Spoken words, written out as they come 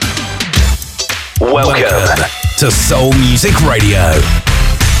Welcome to Soul Music Radio.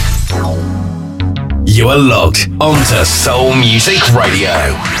 You are logged onto Soul Music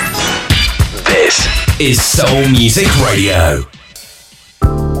Radio. This is Soul Music Radio.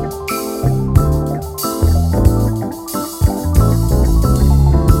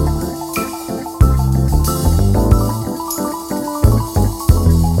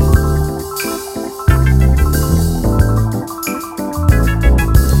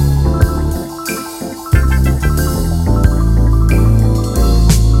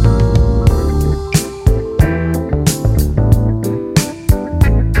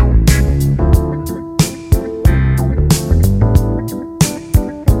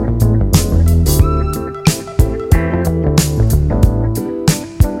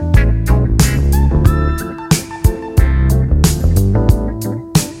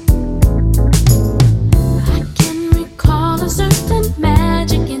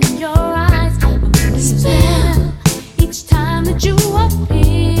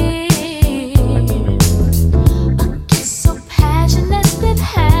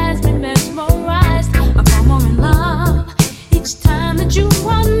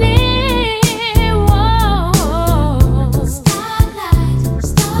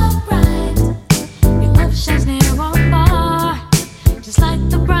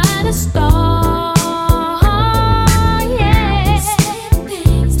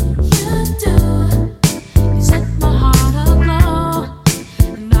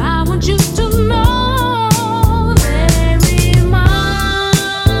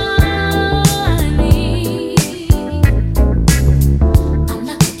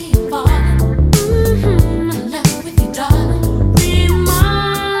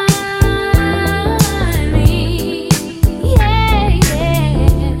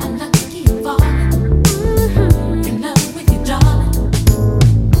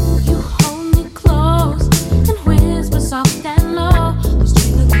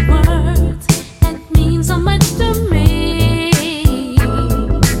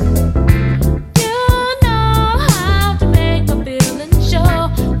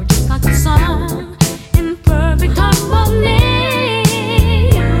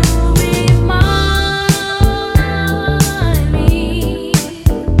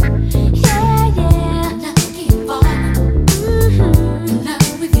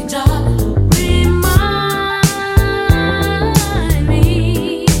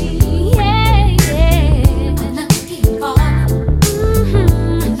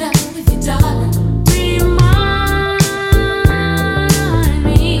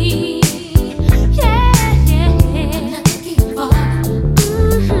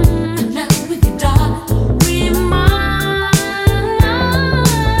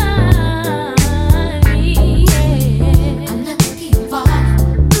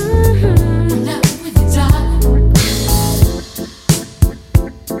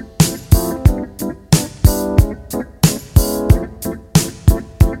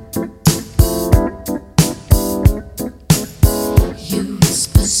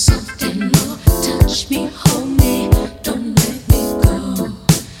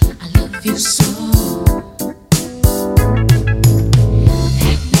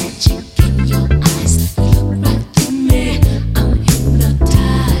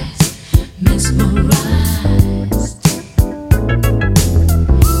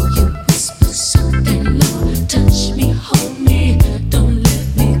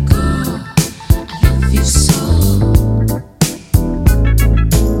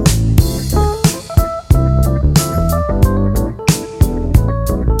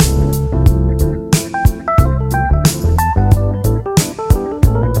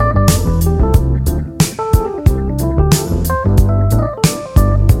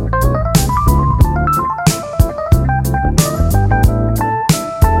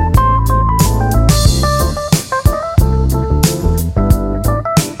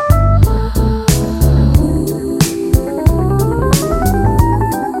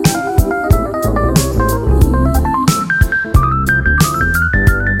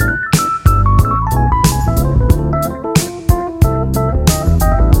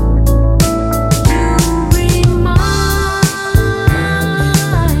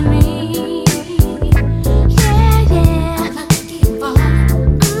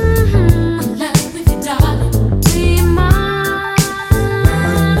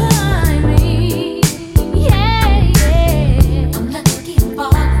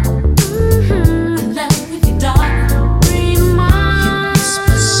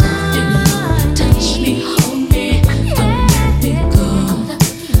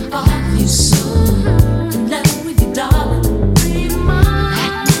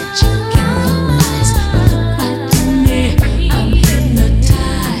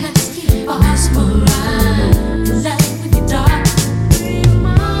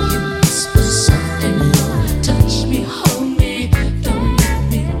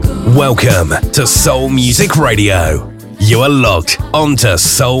 Welcome to Soul Music Radio. You are locked onto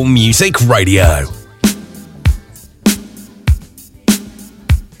Soul Music Radio.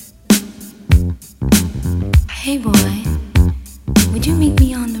 Hey boy, would you meet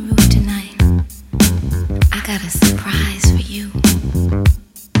me on the roof tonight? I got a surprise for you.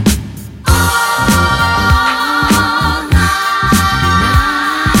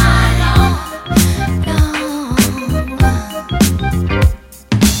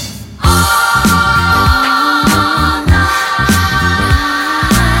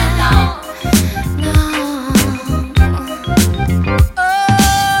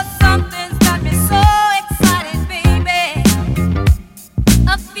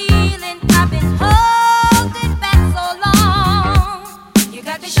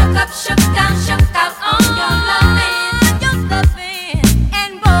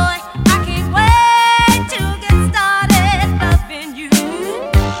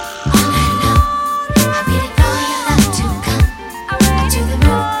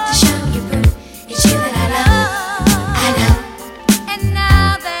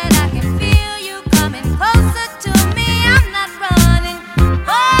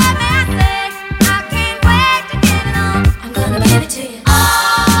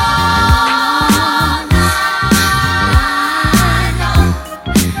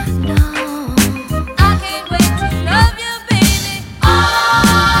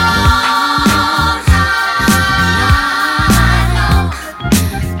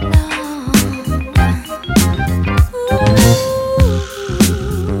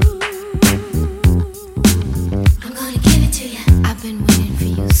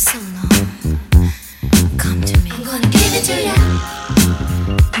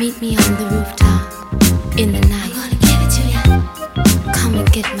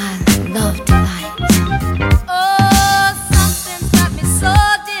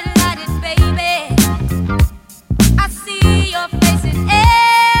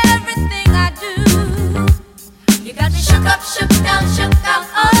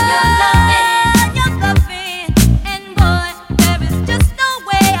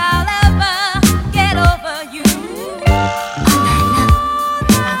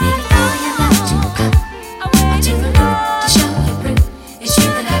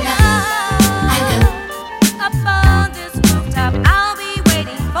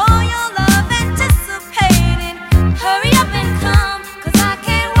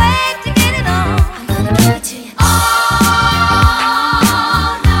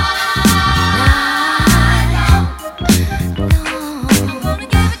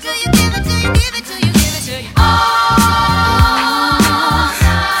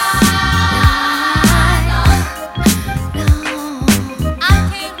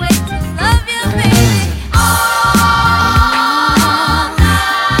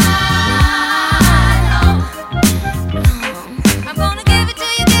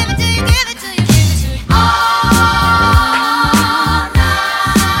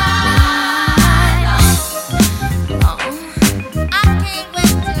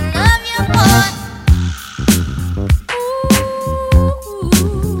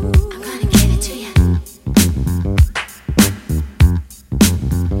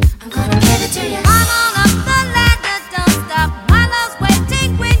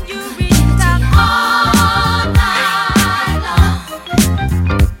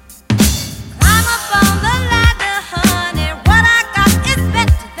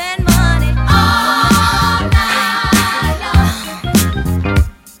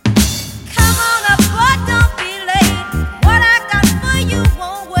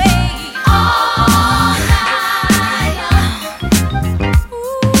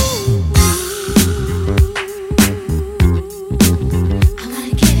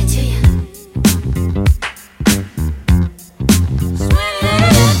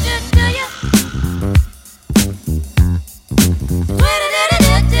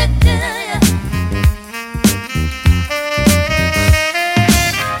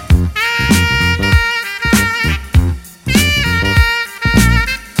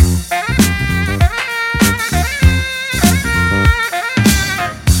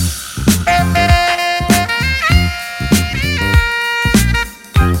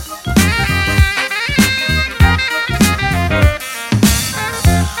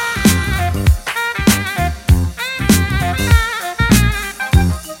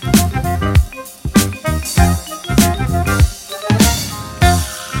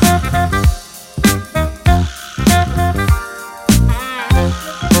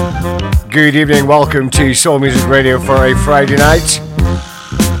 Good evening, welcome to Soul Music Radio for a Friday night.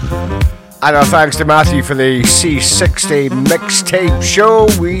 And our thanks to Matthew for the C60 mixtape show.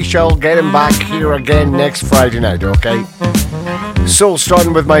 We shall get him back here again next Friday night, okay? Soul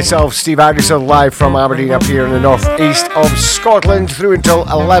Struttin with myself, Steve Aggasild, live from Aberdeen up here in the northeast of Scotland through until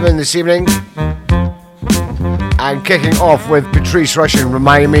 11 this evening. And kicking off with Patrice Rushen,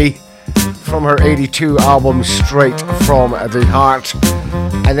 Remind Me, from her 82 album Straight From The Heart.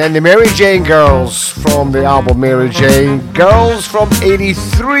 And then the Mary Jane Girls from the album Mary Jane Girls from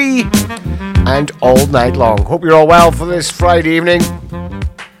 83 and All Night Long. Hope you're all well for this Friday evening.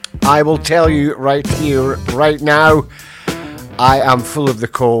 I will tell you right here, right now, I am full of the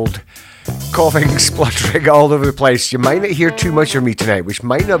cold. Coughing, spluttering all over the place. You might not hear too much of me tonight, which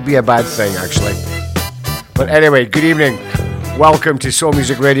might not be a bad thing actually. But anyway, good evening. Welcome to Soul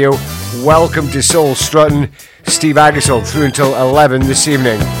Music Radio. Welcome to Soul Struttin. Steve Aggasild through until 11 this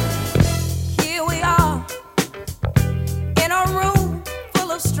evening. Here we are in a room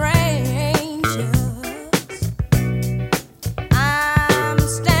full of strangers. I'm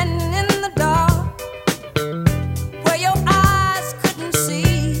standing in the dark where your eyes couldn't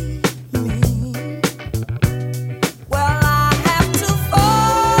see me. Well, I have to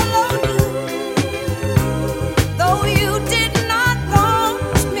follow you, though you did not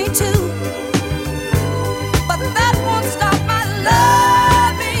want me to. But that won't stop my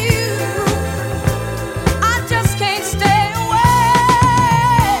loving you. I just can't stay away.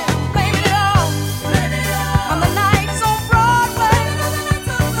 Blaming it all on the nights on Broadway,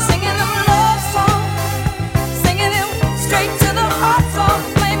 singing them love songs, singing them straight to the heart songs.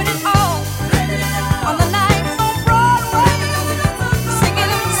 Blaming it all on the nights on Broadway, singing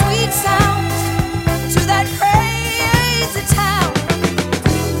them sweet sounds to that crazy town.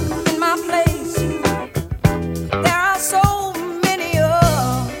 In my place, there are so many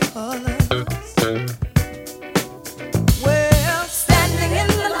others. Well, standing in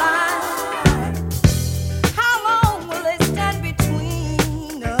the line, how long will they stand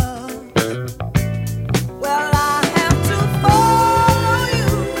between us? Well, I have to follow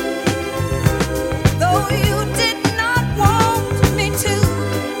you, though you did not want me to.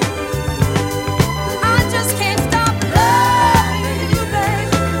 I just can't stop loving you,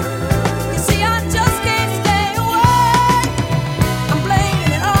 baby. You see, I just can't stay away. I'm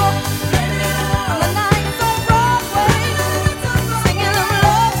blaming it all on the nights on Broadway, singing them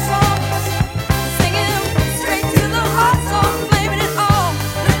love songs, singing them straight to the heart songs. Blaming it all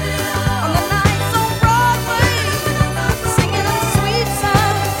on the nights on Broadway, singing them sweet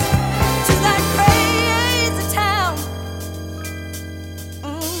sounds to that crazy town.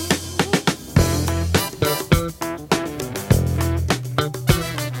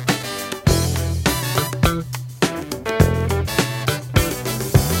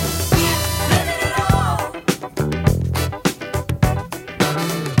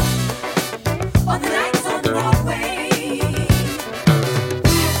 On the nights on Broadway,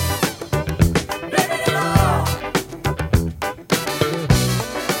 blaming it all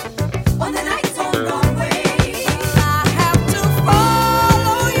on the nights on Broadway. I have to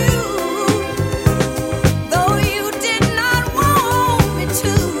follow you, though you did not want me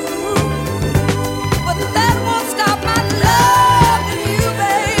to. But that won't stop my loving you,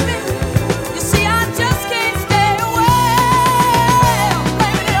 baby. You see, I just can't stay away. I'm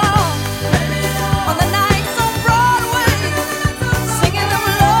blaming it all on the nights on Broadway, singing them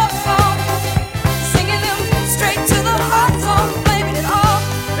love songs, singing them straight to the heart songs. Blaming it all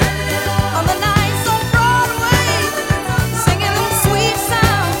on the nights on Broadway, singing them sweet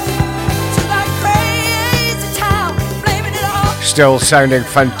sounds to that crazy town. Blaming it all. Still sounding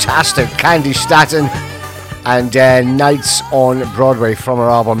fantastic. Candy Staten and Nights on Broadway from her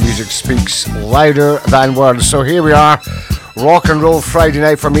album Music Speaks Louder Than Words. So here we are, rock and roll Friday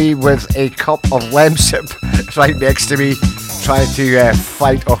night for me with a cup of Lemsip right next to me, trying to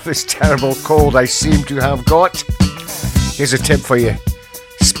fight off this terrible cold I seem to have got. Here's a tip for you.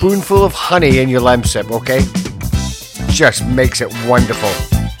 Spoonful of honey in your Lemsip, okay? Just makes it wonderful.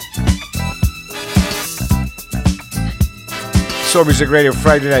 Soul Music Radio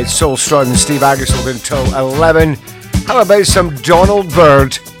Friday night, Soul Struttin, Steve Aggasild until 11. How about some Donald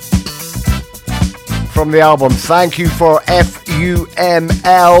Byrd from the album Thank You for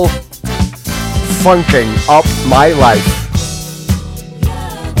FUML, Funking Up My Life.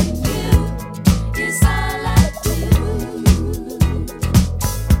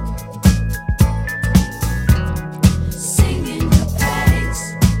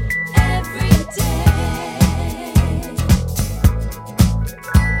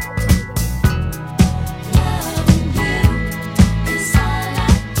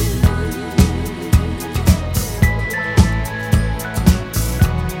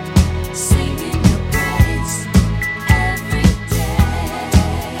 See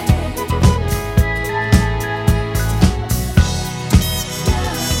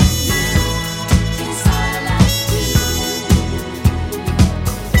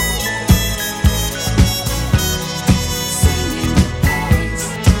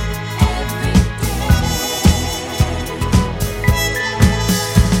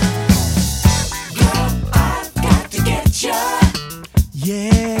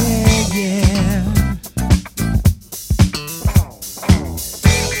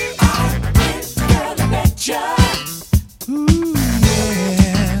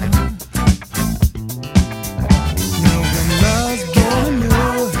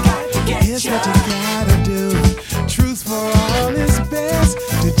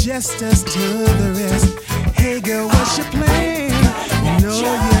just us to the rest. Hey girl, what's your plan? You know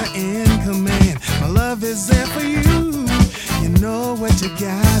you're in command. My love is there for you. You know what you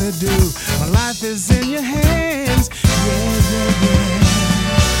gotta do. My life is in your hands. Yeah, yeah, yeah.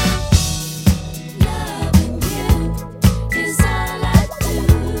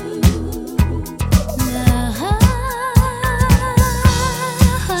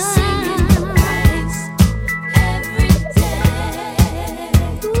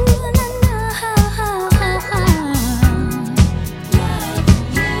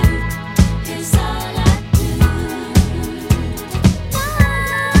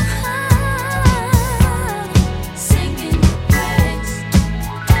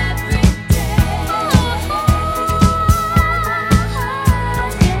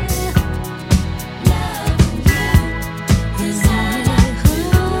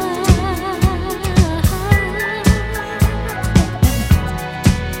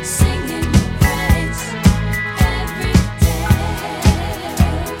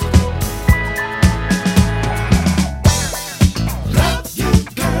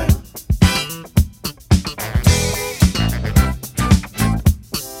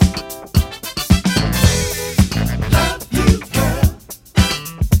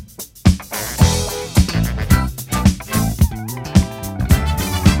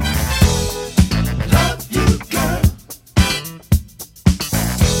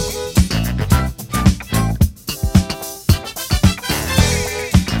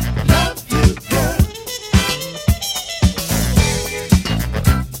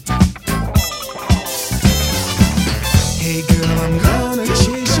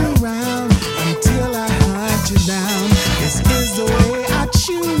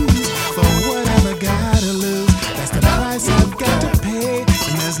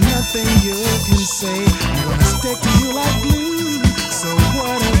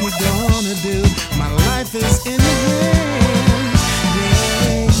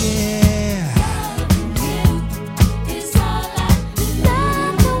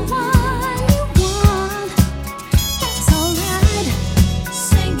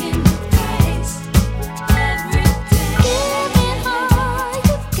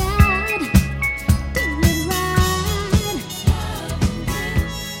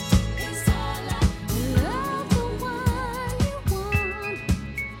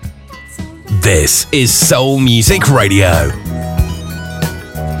 This is Soul Music Radio.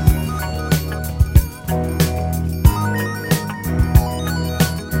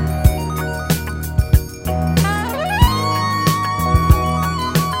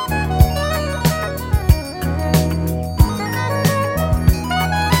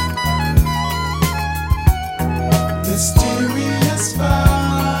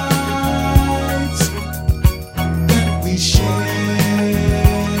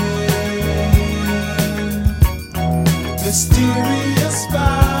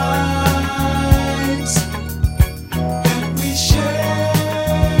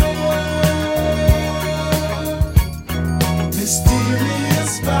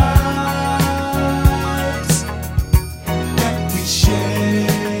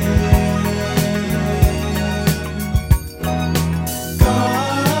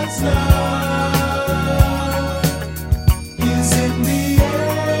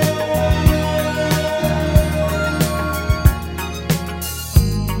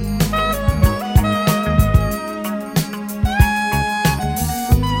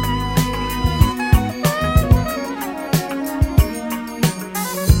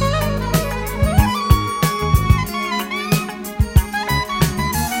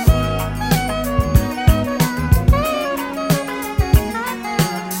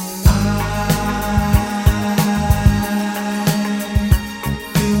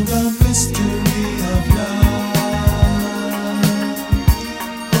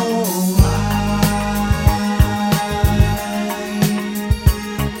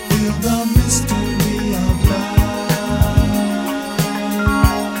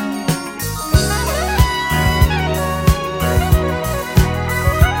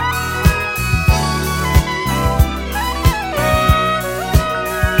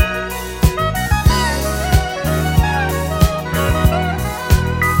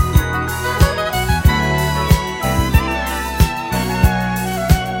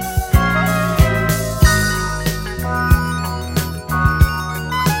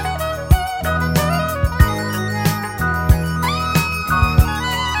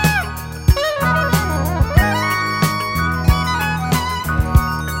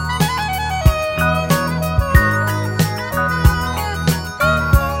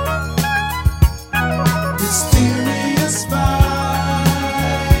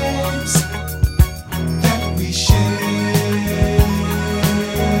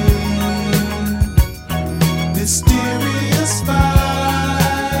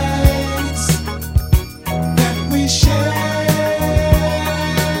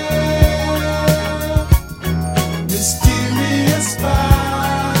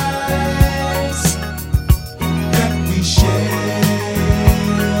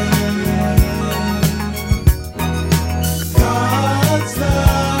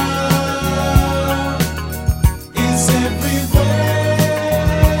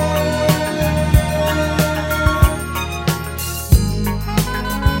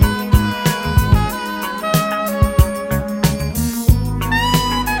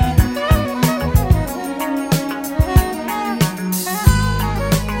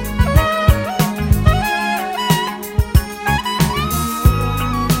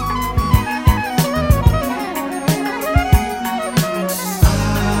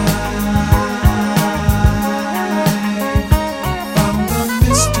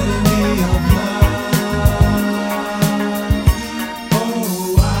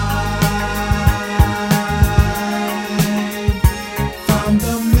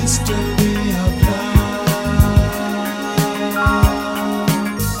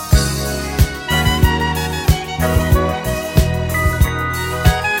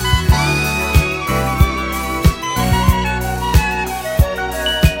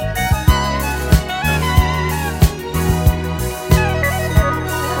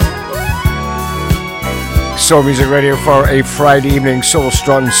 Soul Music Radio for a Friday evening. Soul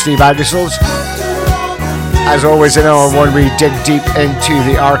Struttin, Steve Aggasild. As always, in hour one, we dig deep into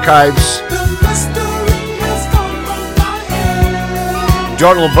the archives.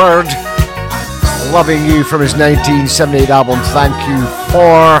 Donald Byrd, Loving You from his 1978 album, Thank You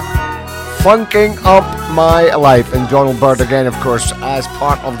for Funking Up My Life. And Donald Byrd again, of course, as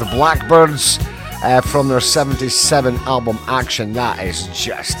part of the Blackbirds from their 77 album Action. That is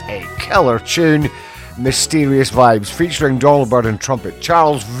just a killer tune. Mysterious Vibes, featuring Donald Byrd on trumpet,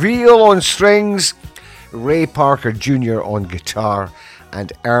 Charles Veal on strings, Ray Parker Jr. on guitar,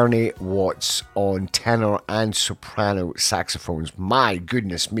 and Ernie Watts on tenor and soprano saxophones. My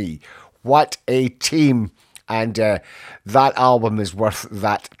goodness me, what a team. And that album is worth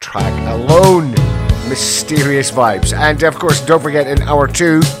that track alone. Mysterious Vibes. And of course, don't forget, in hour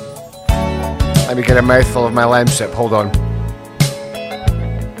two, let me get a mouthful of my lime sip, hold on.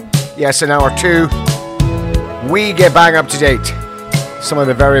 Yes, in hour two, we get bang up to date. Some of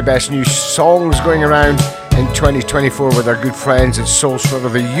the very best new songs going around in 2024 with our good friends at Soul Struggle,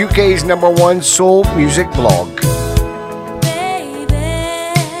 the UK's #1 soul music blog.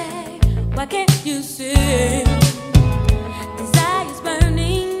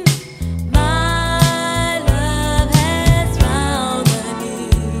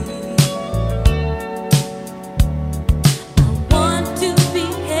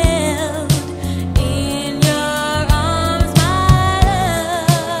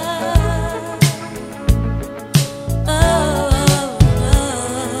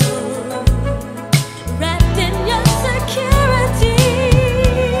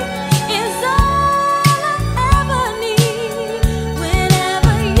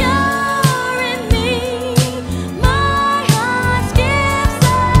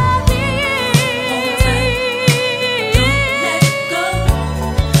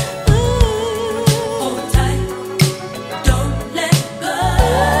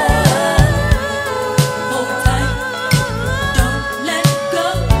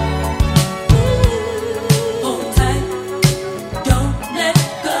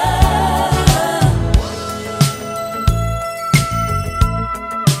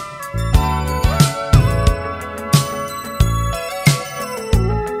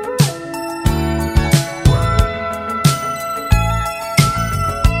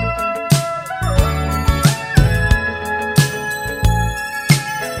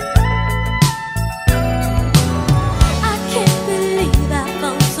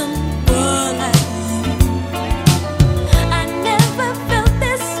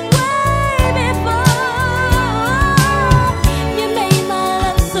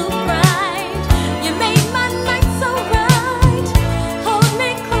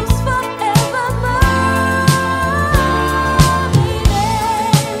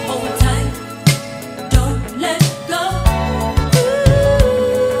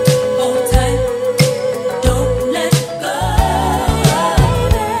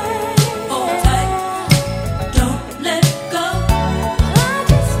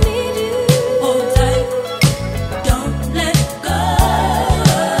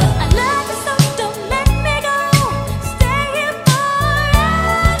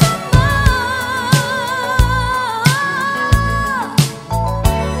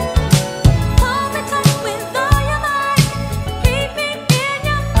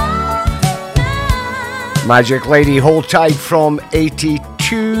 Magic Lady, Hold Tight from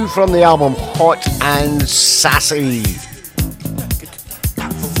 82 from the album Hot and Sassy.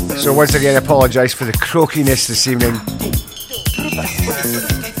 So once again, I apologise for the croakiness this evening.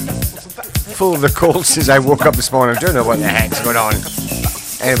 Full of the cold since I woke up this morning. I don't know what the heck's going on.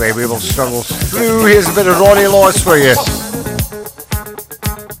 Anyway, we will struggle through. Here's a bit of Ronnie Laws for you.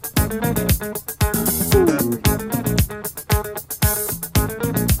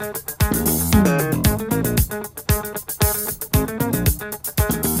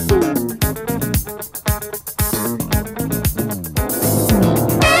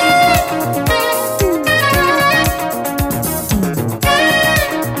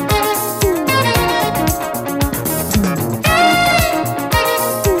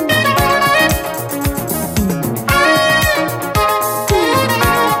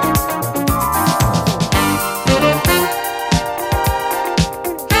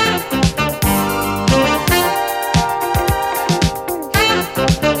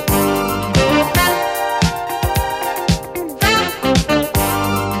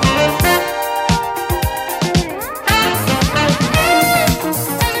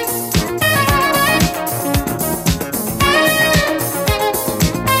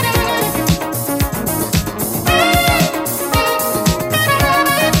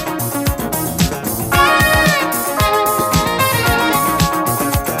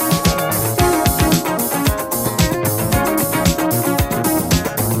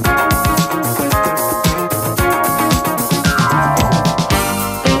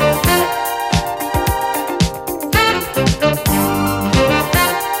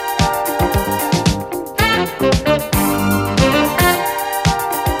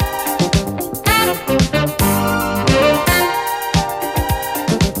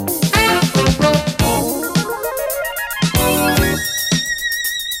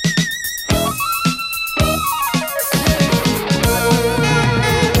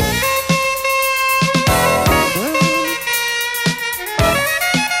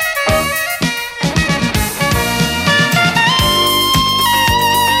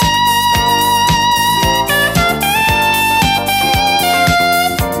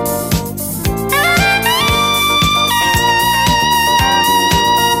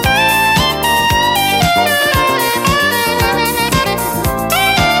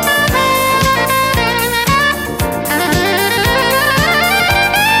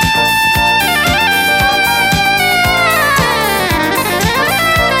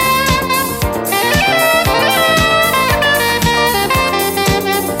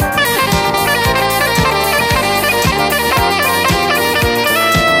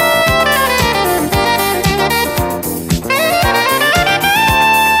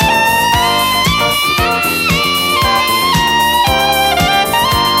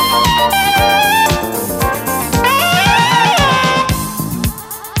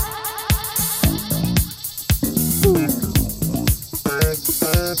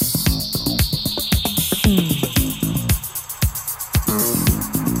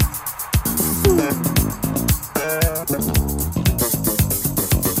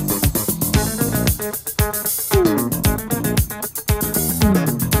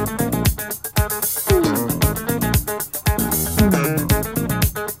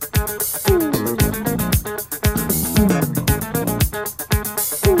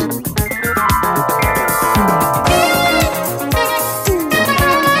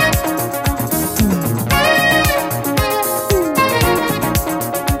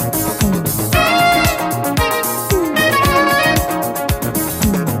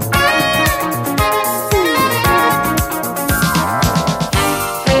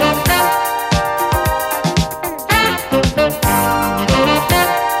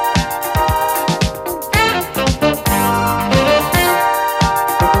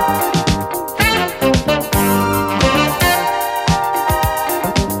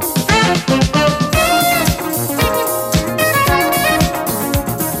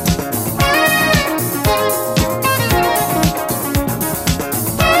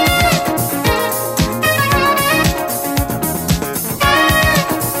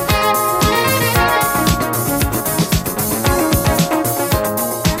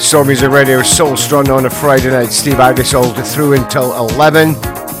 Soul Music Radio, Soul Struttin on a Friday night. Steve Aggasild through until 11.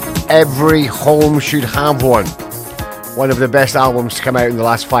 Every home should have one. One of the best albums to come out in the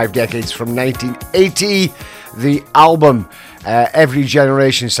last 5 decades, from 1980. The album, Every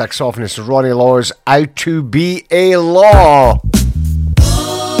Generation saxophonist Ronnie Law's Out to Be a Law.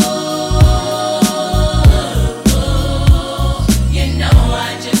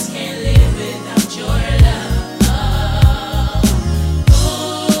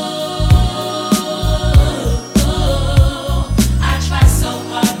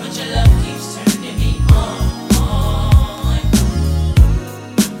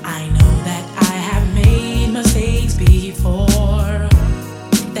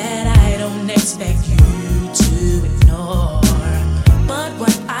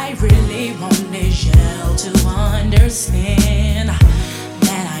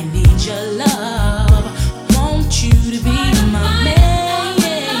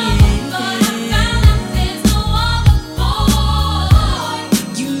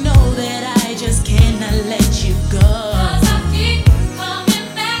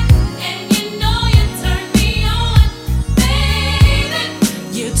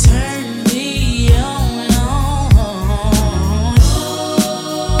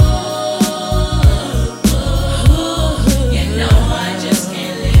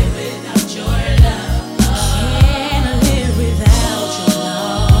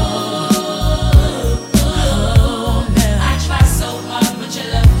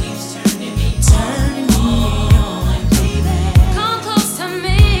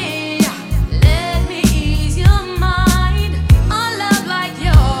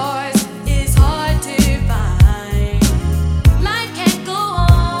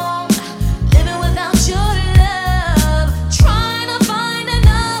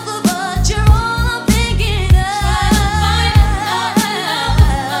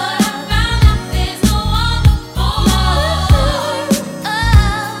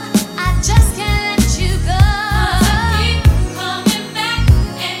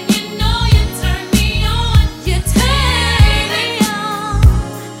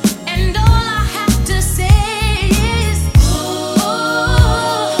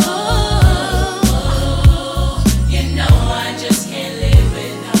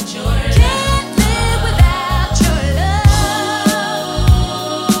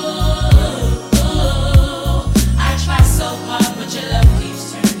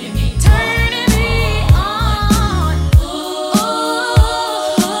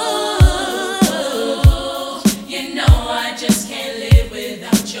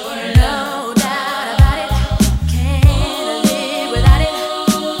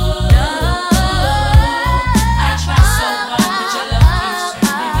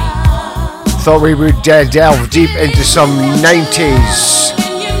 Thought we would delve deep into some 90s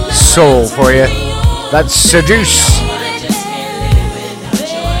soul for you. That's Seduce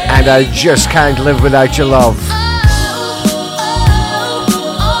and I Just Can't Live Without Your Love.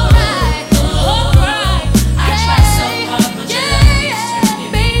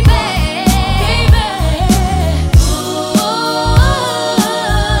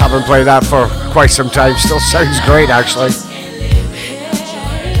 Haven't played that for quite some time. Still sounds great, actually.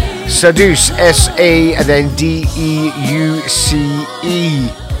 Seduce, S-A and then D-E-U-C-E.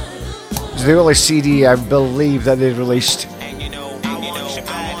 It's the only CD I believe that they released.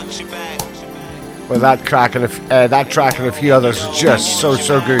 Well, that track and a few others are just so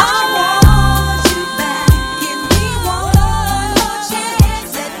good.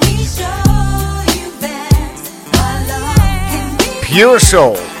 Pure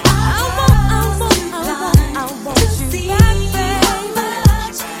Soul.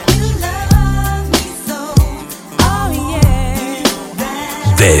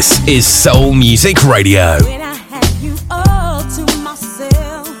 This is Soul Music Radio. When I had you all to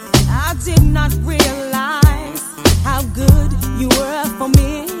myself, I did not realize how good you were for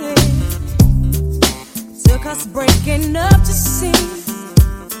me. Took us breaking up to see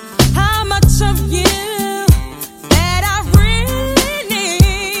how much of you that I really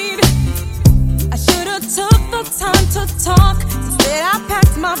need. I should have took the time to talk. Instead I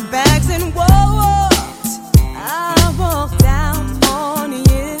packed my bags and walked. I walked out on you.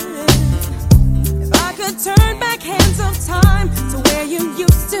 If I could turn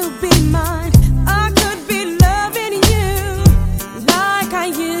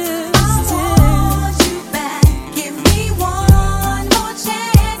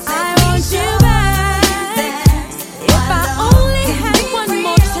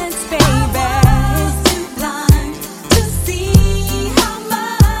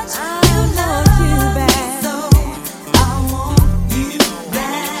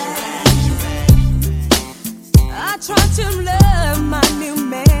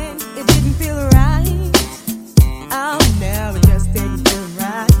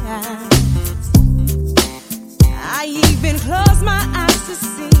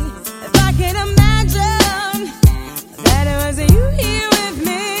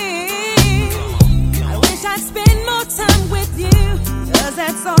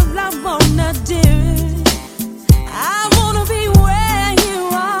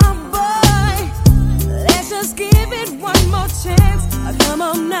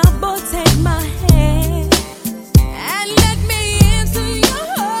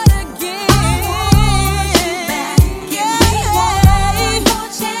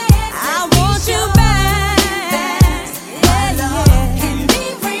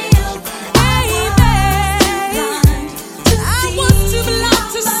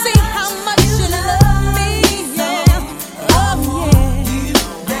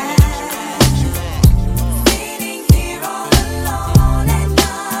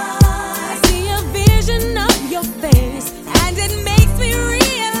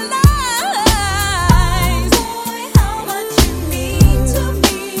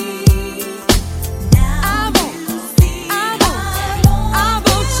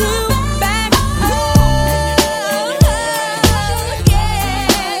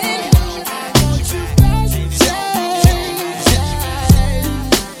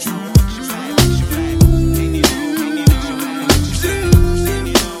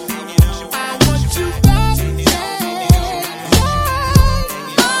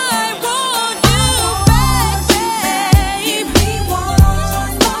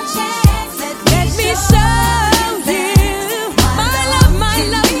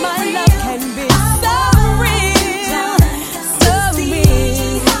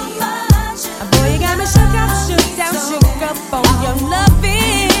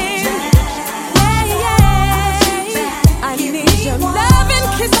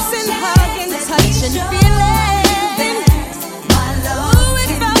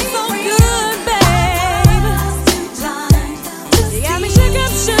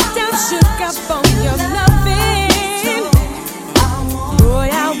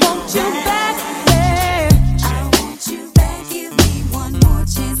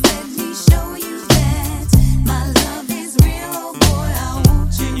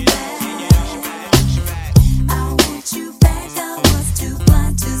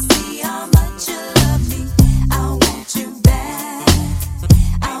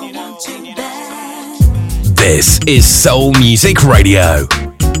This is Soul Music Radio.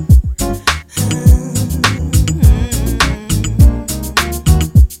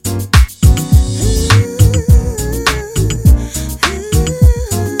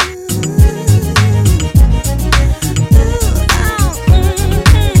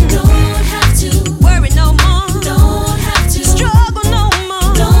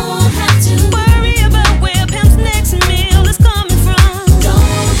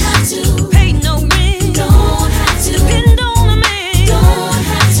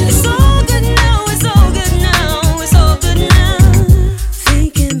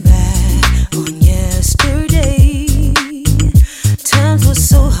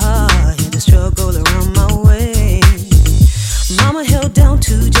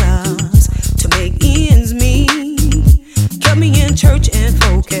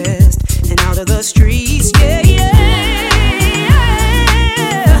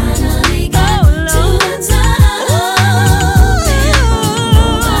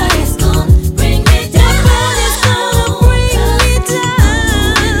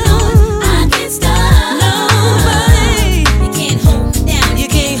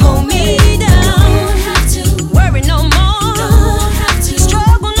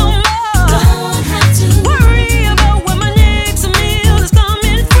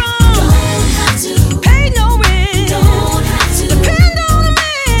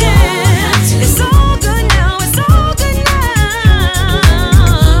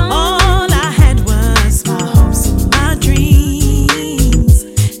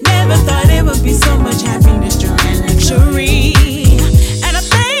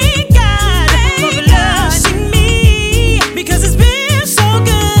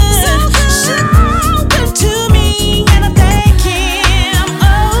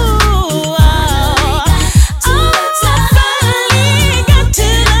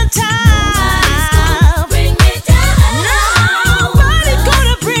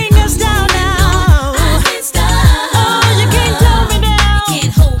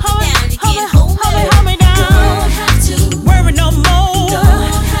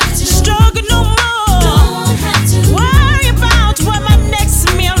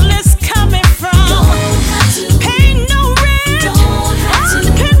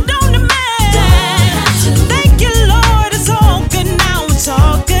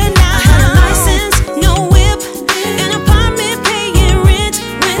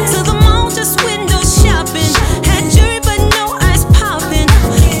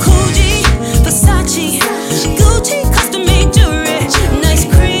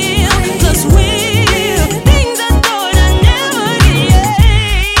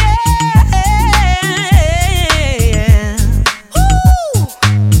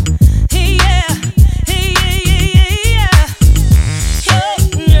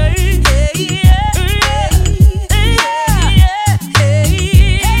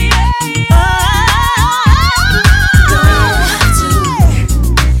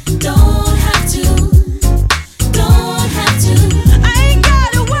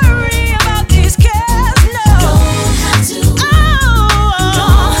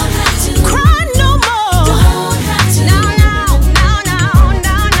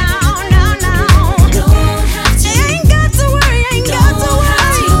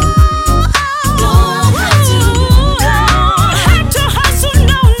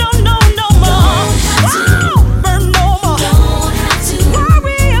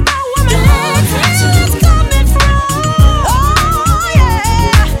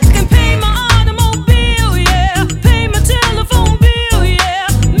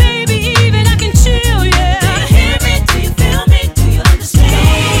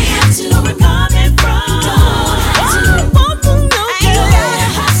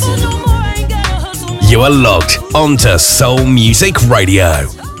 You are logged onto Soul Music Radio.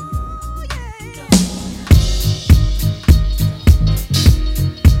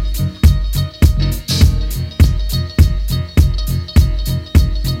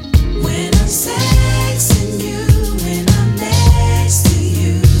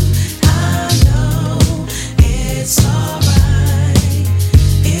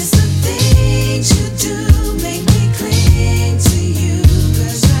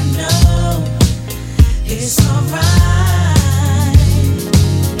 It's alright.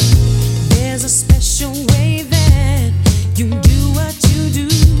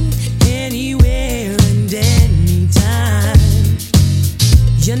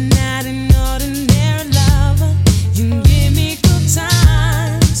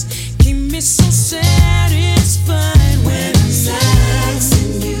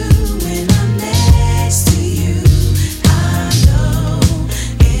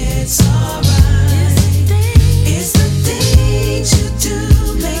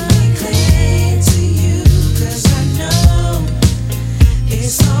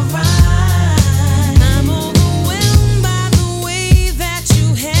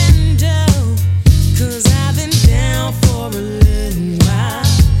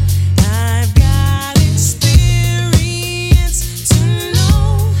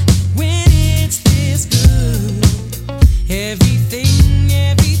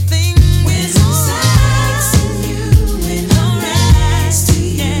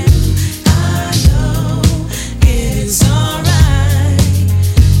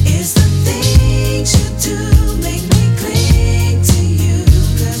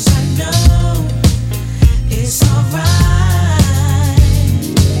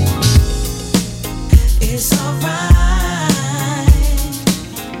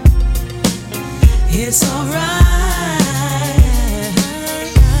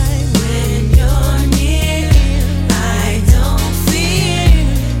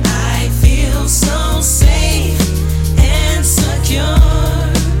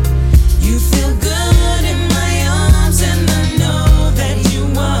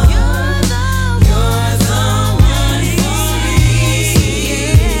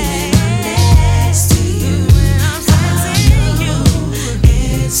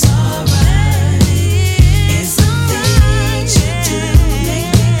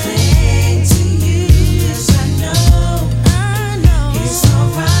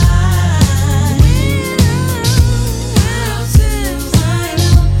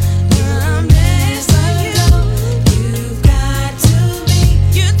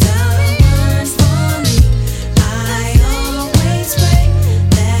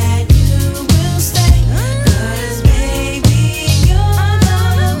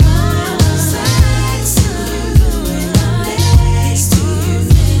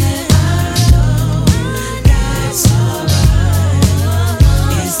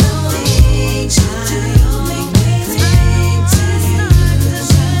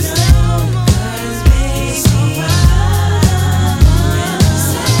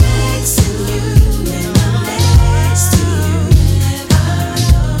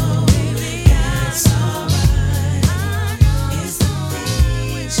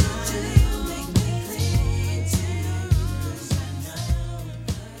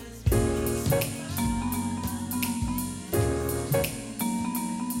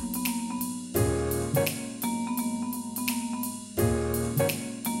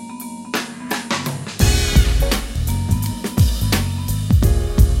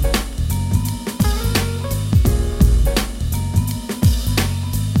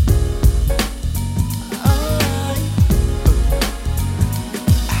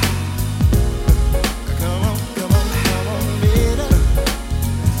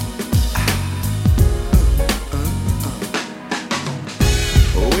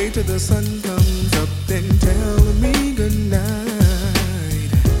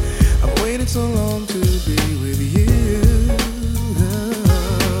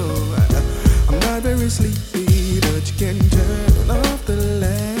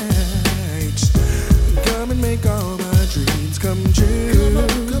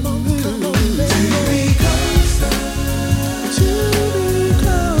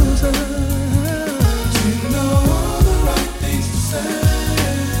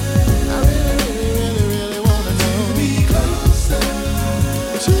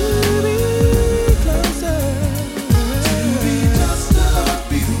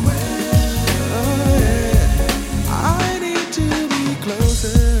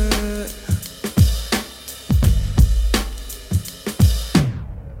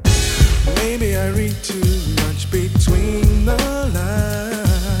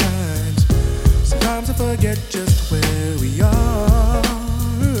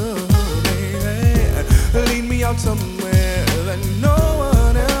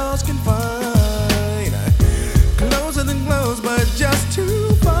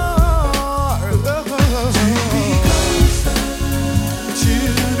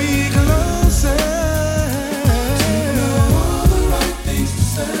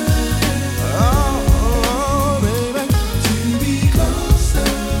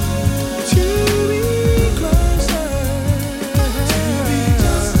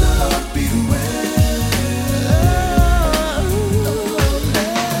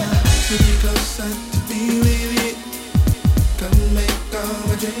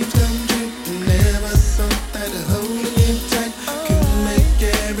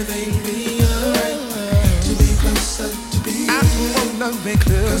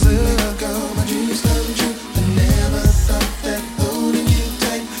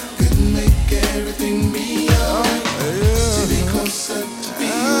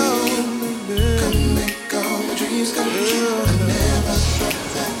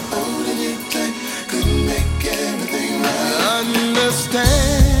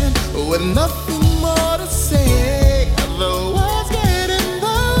 with nothing more to say. The words get in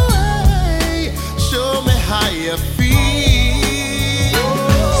the way. Show me how you feel.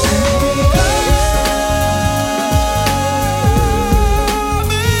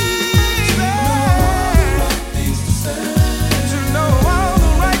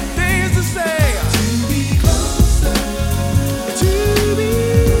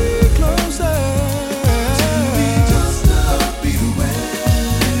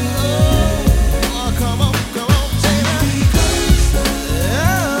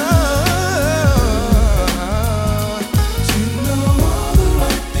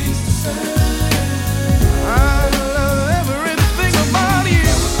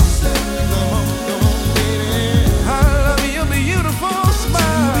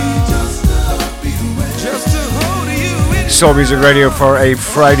 Soul Music Radio for a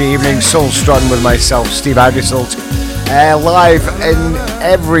Friday evening. Soul Struttin with myself, Steve Aggasild, live in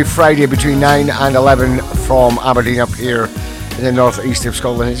every Friday between 9 and 11 from Aberdeen up here in the northeast of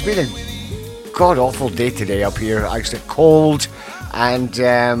Scotland. It's been a god-awful day today up here. Actually cold and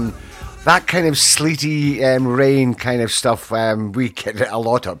that kind of sleety rain kind of stuff. We get it a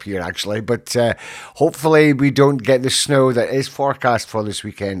lot up here actually, but hopefully we don't get the snow that is forecast for this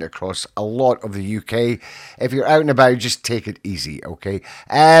weekend across a lot of the UK. If you're out and about, just take it easy, okay?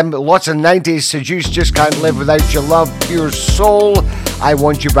 Lots of 90s. Seduce, Just Can't Live Without Your Love, Pure Soul, I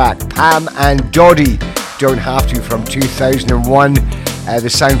Want You Back, Pam and Doddy, Don't Have To from 2001, the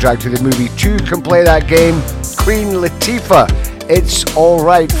soundtrack to the movie Two Can Play That Game, Queen Latifah, It's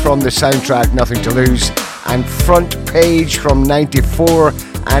Alright from the soundtrack Nothing to Lose, and Front Page from 94,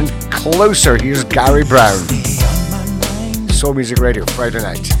 and Closer, here's Gary Brown. Soul Music Radio, Friday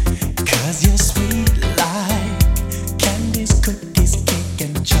night.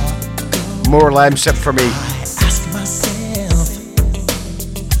 More lamb sip for me.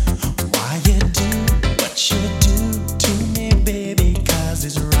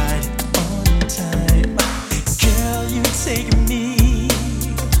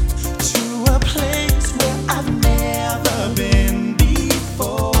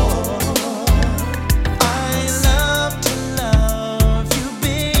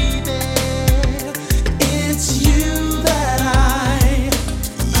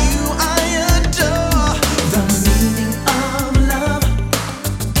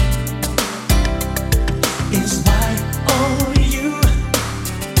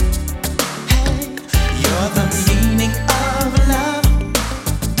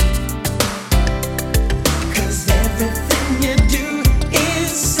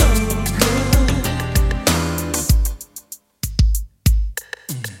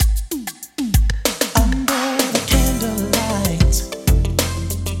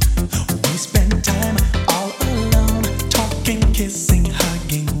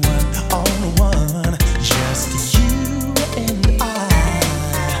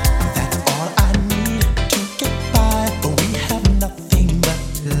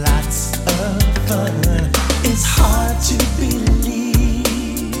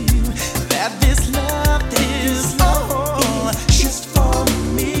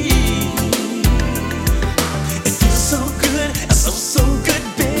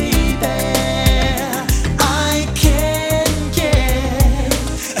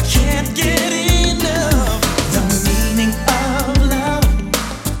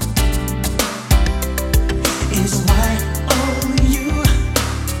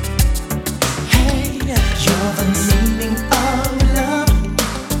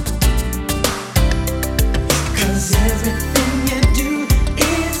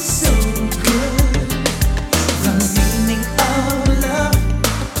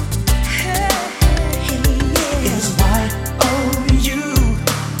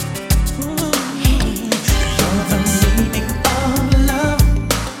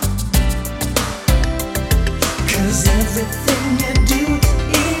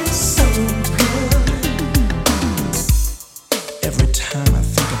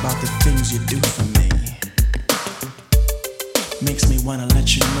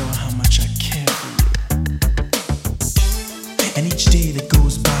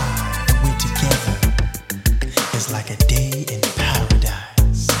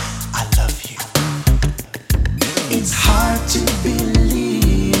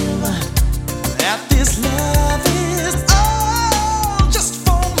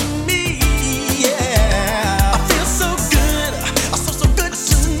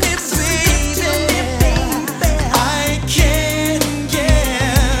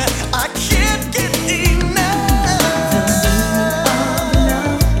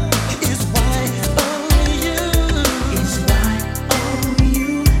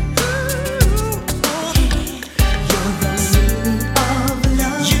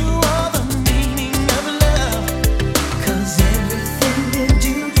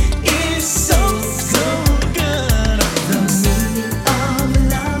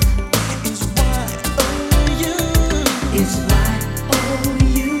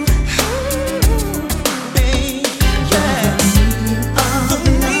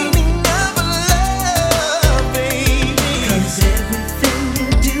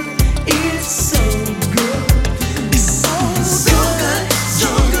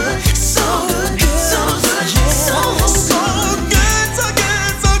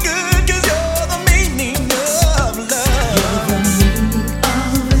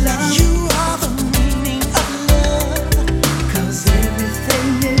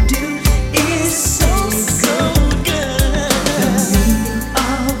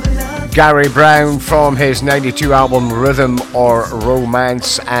 Gary Brown from his 92 album Rhythm or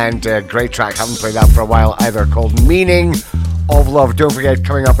Romance, and a great track, haven't played that for a while either, called Meaning of Love. Don't forget,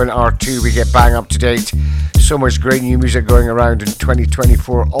 coming up in R2 we get bang up to date. So much great new music going around in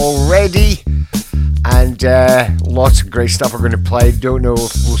 2024 already, and lots of great stuff we're going to play. Don't know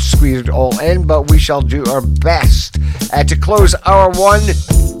if we'll squeeze it all in, but we shall do our best. To close hour one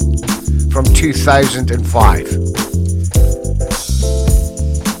from 2005,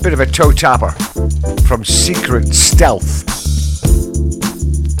 bit of a toe tapper from Secret Stealth.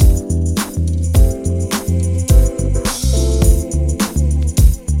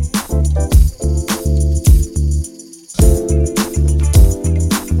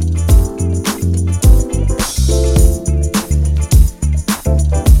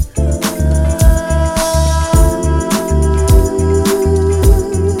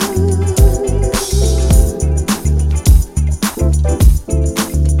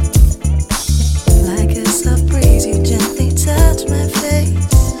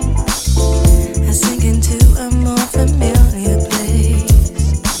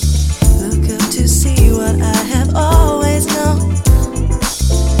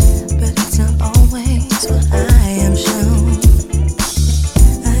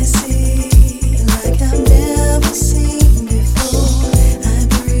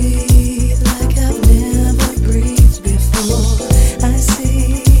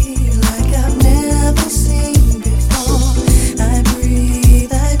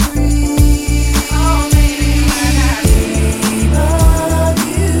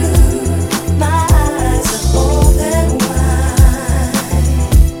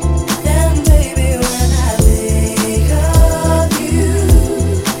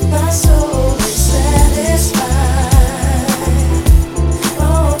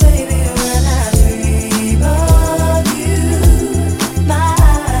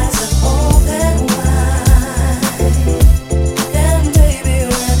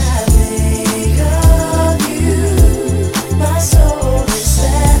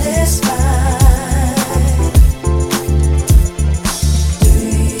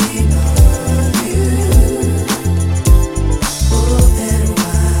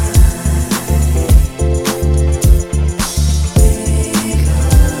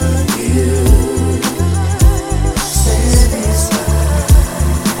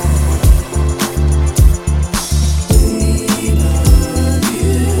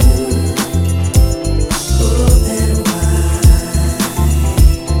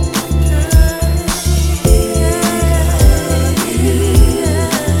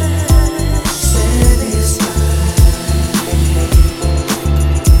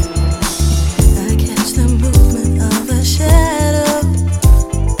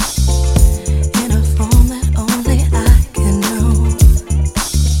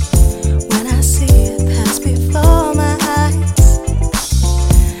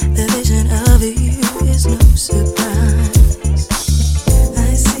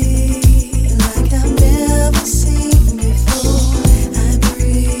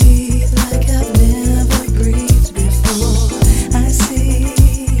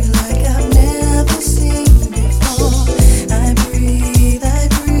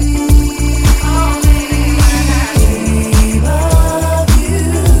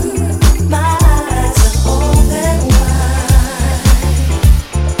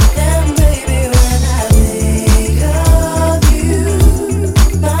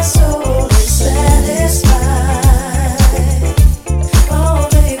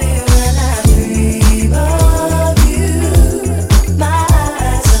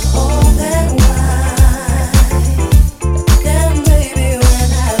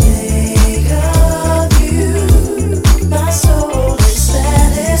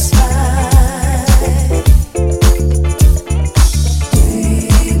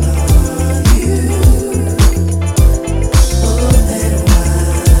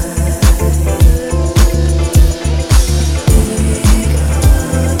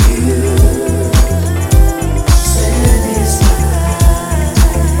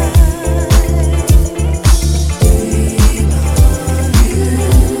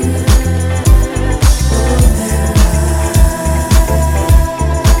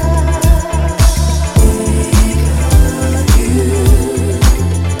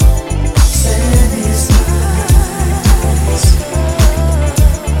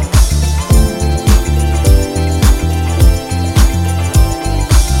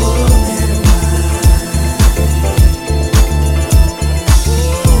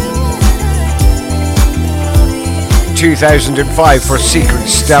 2005 for Secret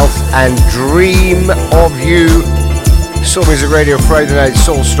Stealth and Dream of You. Soul Music Radio Friday night,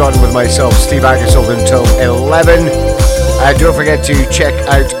 Soul Struttin with myself, Steve Aggasild, until 11. Don't forget to check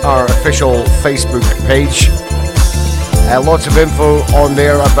out our official Facebook page. Lots of info on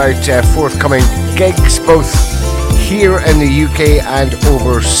there about forthcoming gigs, both here in the UK and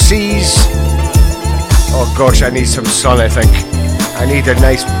overseas. Oh gosh, I need some sun, I think. I need a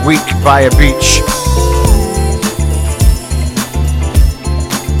nice week by a beach.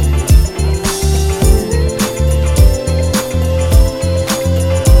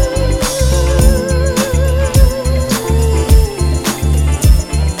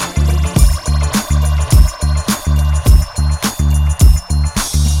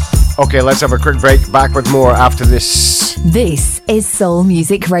 Okay, let's have a quick break. Back with more after this. This is Soul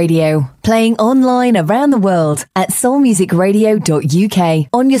Music Radio, playing online around the world at soulmusicradio.uk,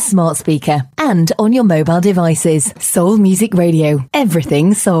 on your smart speaker and on your mobile devices. Soul Music Radio,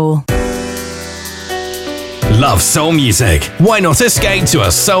 everything soul. Love soul music? Why not escape to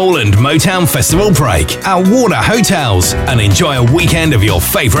a Soul and Motown Festival break at Warner Hotels and enjoy a weekend of your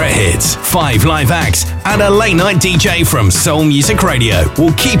favourite hits, 5 live acts and a late night DJ from Soul Music Radio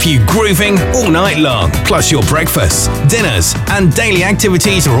will keep you grooving all night long. Plus your breakfasts, dinners and daily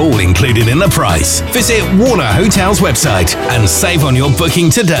activities are all included in the price. Visit Warner Hotels website and save on your booking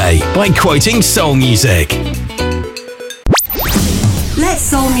today by quoting Soul Music. Let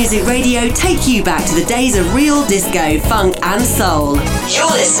Soul Music Radio take you back to the days of real disco, funk and soul.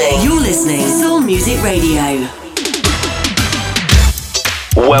 You're listening to Soul Music Radio.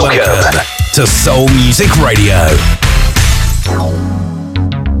 Welcome to Soul Music Radio.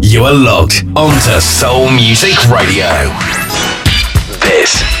 You are logged onto Soul Music Radio.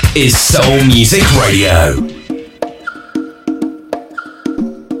 This is Soul Music Radio.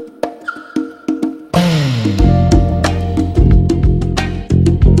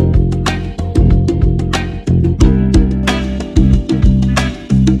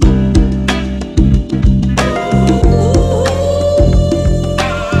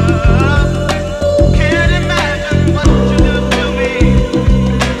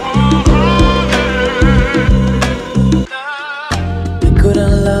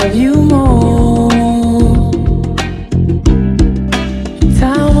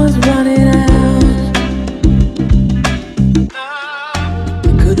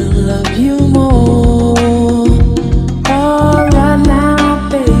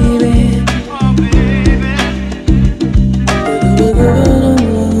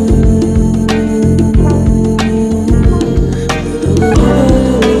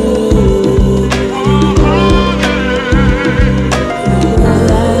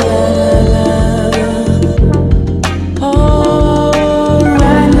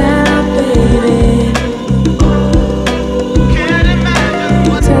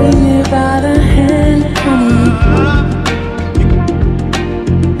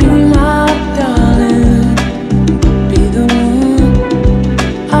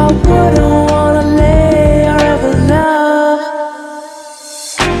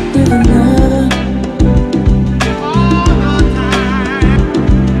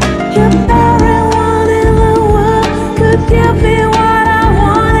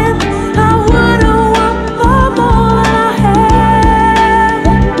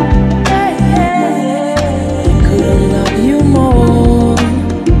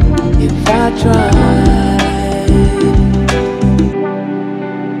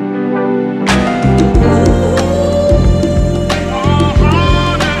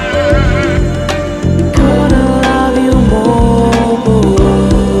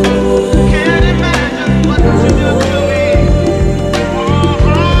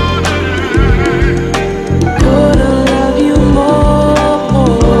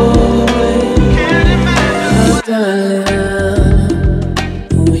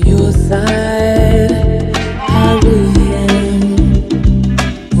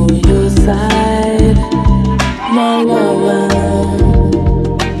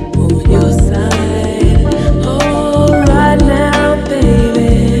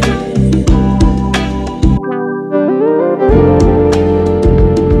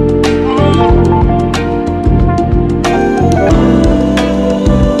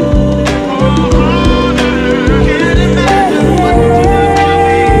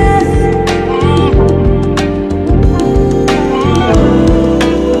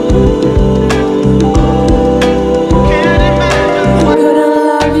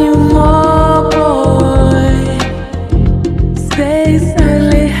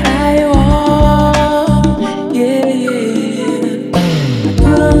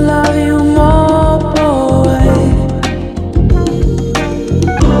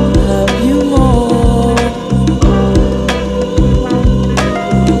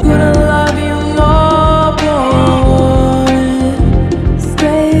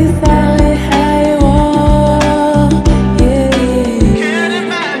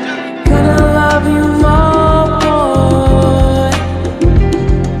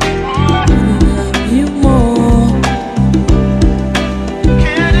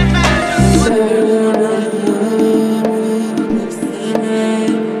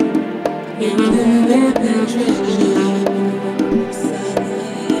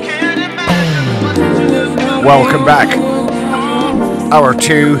 Welcome back. Hour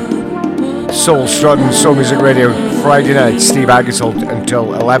 2, Soul Struttin, Soul Music Radio, Friday night, Steve Aggasild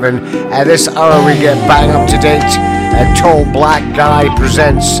until 11. This hour we get bang up to date. A Tall Black Guy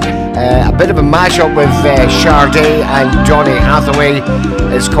presents a bit of a mashup with Sade and Donny Hathaway.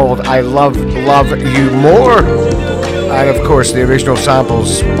 It's called I Love You More. And of course the original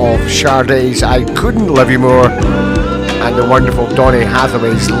samples of Sade's I Couldn't Love You More and the wonderful Donny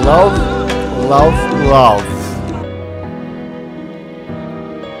Hathaway's Love, Love, Love.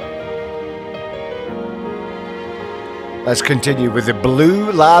 Let's continue with the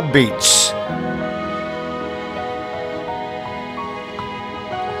Blue Lab Beats.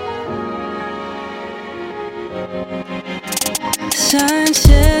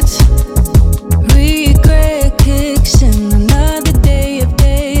 Sunsets, regret kicks in another day of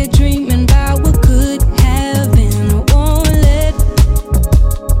daydreaming about what could have been. I won't let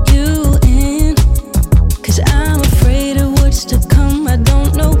you in, 'cause I'm afraid of what's to come. I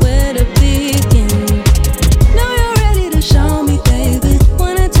don't know where to begin. Now you're ready to show me, baby.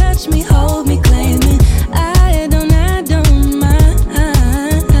 Wanna touch me, hold me, claim me. I don't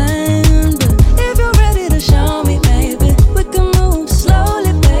mind. But if you're ready to show me, baby, we can move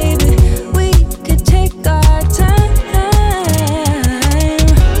slowly, baby. We could take our time.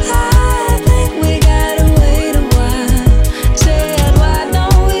 I think we gotta wait a while. Said why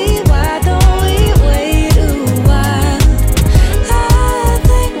don't we wait a while? I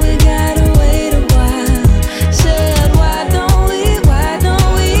think we gotta wait a while. Said why don't we wait a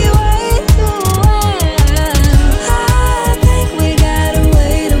while? I think we gotta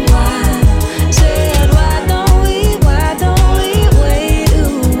wait a while. Said why don't we wait a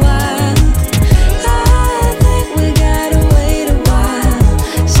while? I think we gotta wait a while.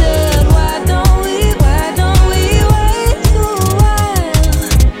 Said why don't we wait a while?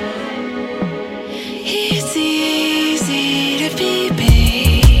 It's easy to be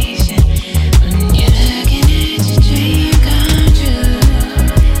patient when you're looking at your dream come true.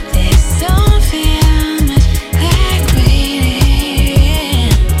 This don't feel much like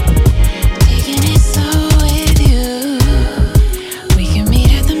waiting. Taking it slow with you. We can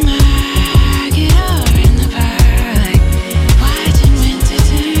meet at the market or in the park, watching winter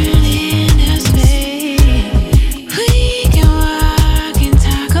turn into spring. We can walk and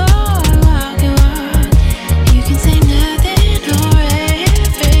talk or walk and walk. You can say nothing or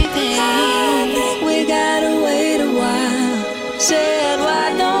everything. I think we gotta wait a while. Said why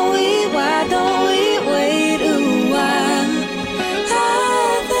don't we wait a while? I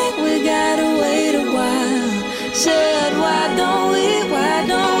think we gotta wait a while. Said why don't we wait a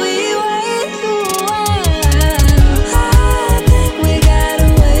while? I think we gotta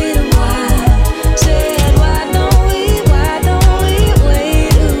wait a while. Said why don't we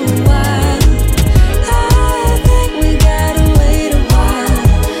wait a while? I think we gotta wait a while.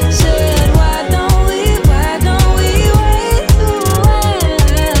 Said why don't we wait a while?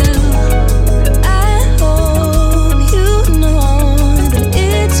 I hope you know that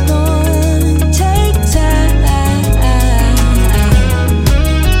it's gonna take time.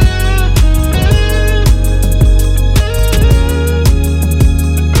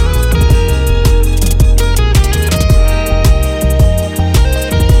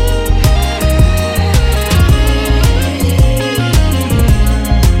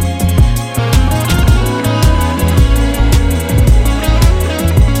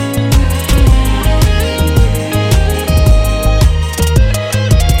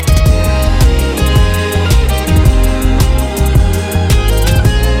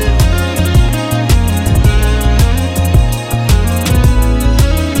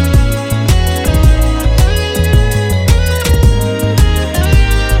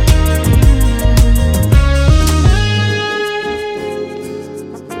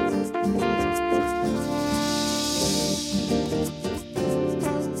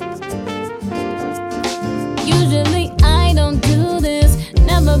 Usually I don't do this.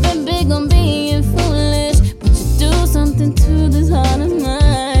 Never been big on being foolish, but you do something to this heart of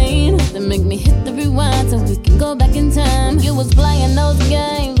mine that make me hit the rewind so we can go back in time. You was playing those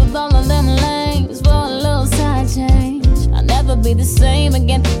games with all of them lames for a little side change. I'll never be the same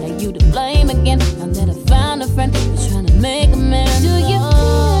again. Now you to blame again. Now that I found a friend who's trying to make amends. Do you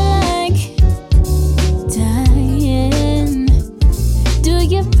feel like dying? Do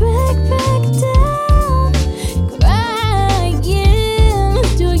you break back down, crying?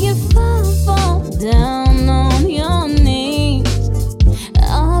 Do you fall down on your knees?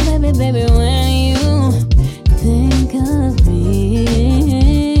 Oh, baby, when you think of me.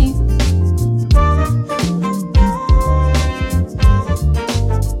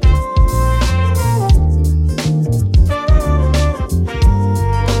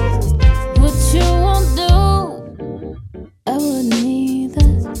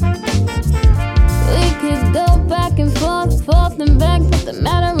 The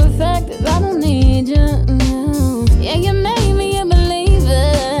matter of fact is I don't need you. No. Yeah, you made me a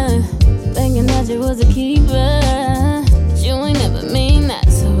believer, thinking that you was a keeper. But you ain't never mean that,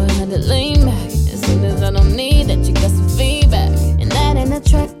 so I had to lean back. As soon as I don't need that, you got some feedback. And that ain't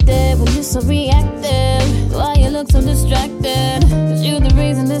attractive when you're so reactive. Why you look so distracted? Cause you the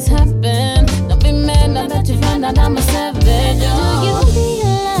reason this happened. Don't be mad now that you found out I'm a savage. Do you feel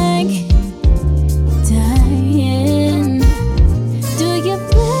like dying? Do you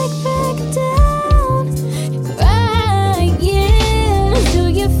break down, crying? Do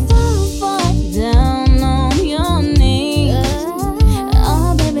you fall down on your knees?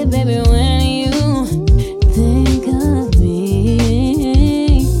 Oh, baby, baby, when you think of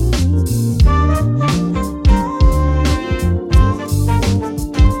me.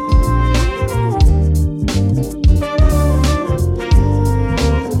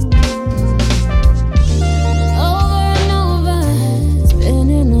 Over and over,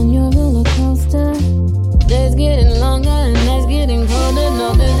 spinning on your roller coaster. Days getting longer and nights getting colder.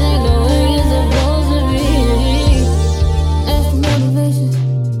 No, this ain't the way it's supposed to be. That's the motivation,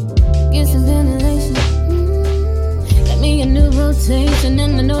 get some ventilation. Got me a new rotation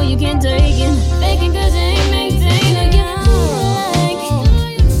and I know you can't take it. Faking cause you ain't maintaining. You feel like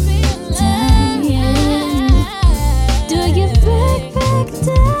dying. Do you break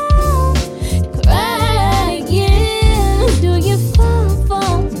down, crying? Do you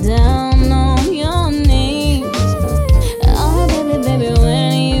fall down on your knees? Oh, baby, baby,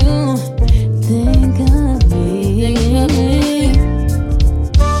 when you think of me.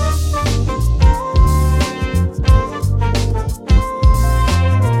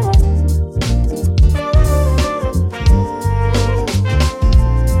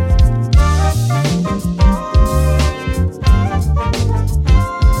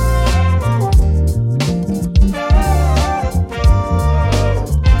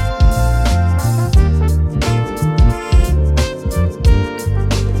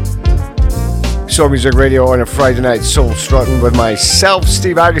 Soul Music Radio on a Friday night, Soul Struttin with myself,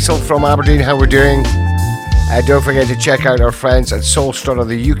 Steve Aggasild from Aberdeen. How we're doing? Don't forget to check out our friends at Soul Strutter,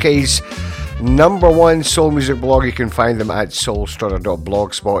 the UK's #1 soul music blog. You can find them at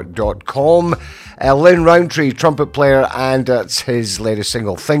soulstrutter.blogspot.com. Lynn Roundtree, trumpet player, and it's his latest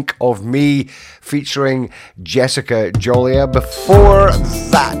single, Think of Me, featuring Jessica Jolia. Before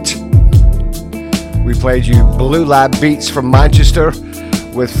that, we played you Blue Lab Beats from Manchester,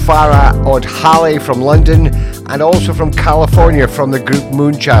 with Farah Odhali from London, and also from California from the group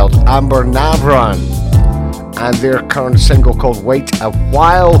Moonchild, Amber Navran, and their current single called Wait a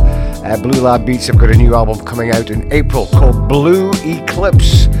While. Blue Lab Beats have got a new album coming out in April called Blue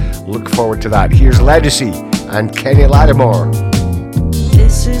Eclipse. Look forward to that. Here's Legacy and Kenny Lattimore.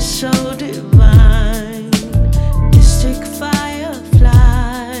 This is so divine. Mystic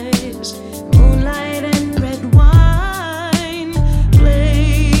fireflies, moonlight and red wine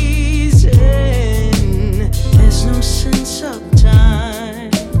blazing. There's no sense of time.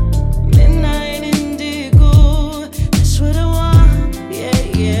 Midnight indigo, that's what I want. Yeah,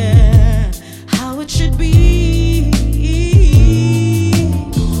 yeah, how it should be.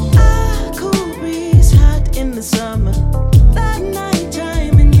 A cool breeze hot in the summer. That night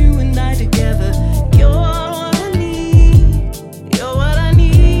time and you and I together.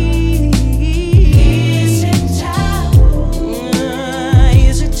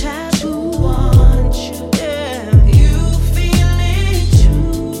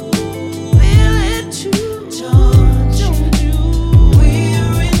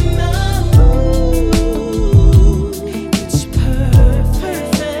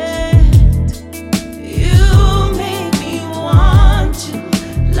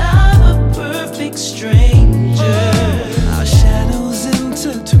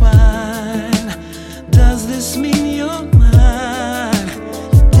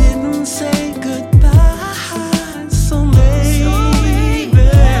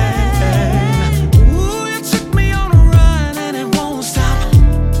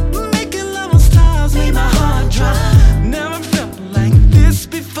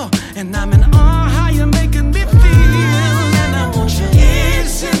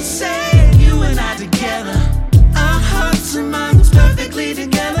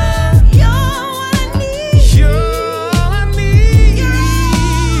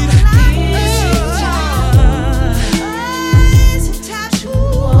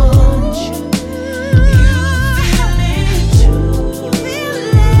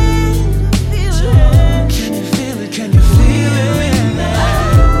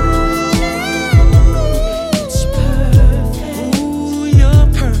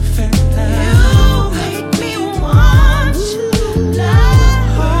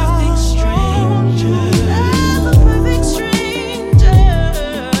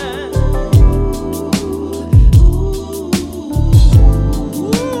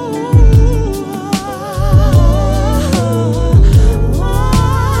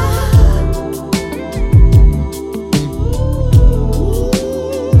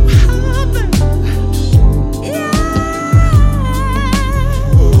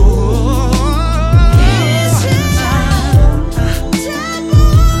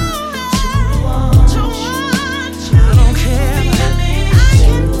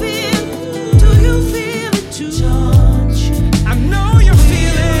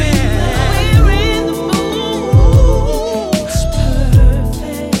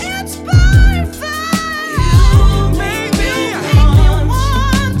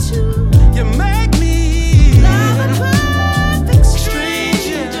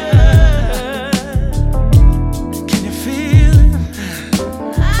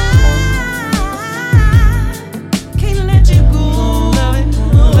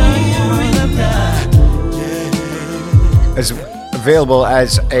 available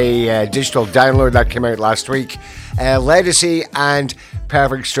as a digital download that came out last week. Legacy and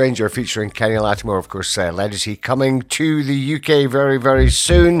Perfect Stranger featuring Kenny Lattimore, of course. Legacy coming to the UK very, very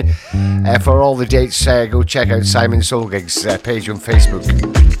soon. For all the dates, go check out Simon Soul Gigs page on Facebook.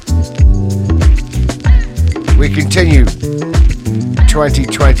 We continue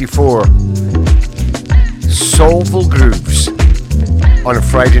 2024 soulful grooves on a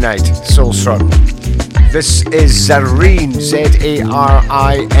Friday night. Soul Struttin. This is Zarine, Z-A-R-I-N-E.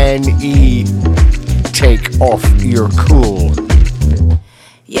 Take Off Your Cool.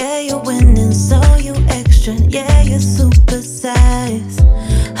 Yeah, you're winning, so you extra. Yeah, you're super size.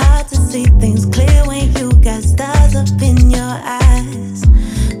 Hard to see things clear when you got stars up in your eyes.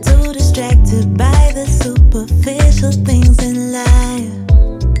 Too distracted by the superficial things in life.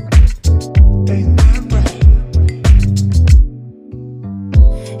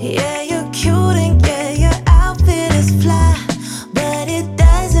 Yeah, you're cute and yeah, your outfit is fly, but it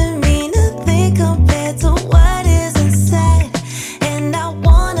doesn't mean a thing compared to what is inside. And I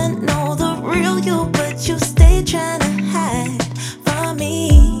wanna know the real you, but you stay trying to hide from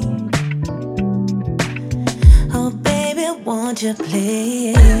me. Oh baby, won't you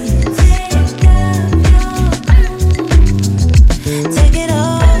please take it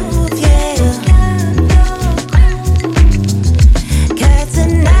off, yeah. 'Cause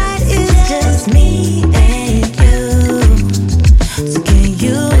tonight is just me and you. So can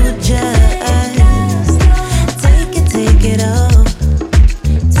you just take it off?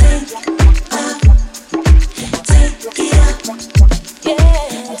 Take it off, take it off, yeah.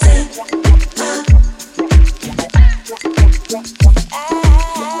 Take it off,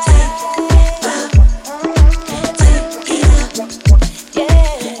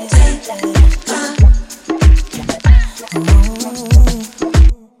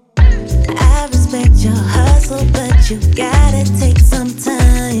 I respect your hustle, but you gotta take some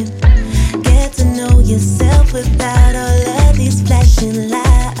time. Get to know yourself without all of these flashing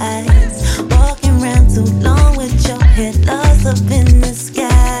lights. Walking around too long with your head lost up in the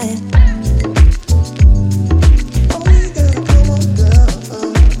sky.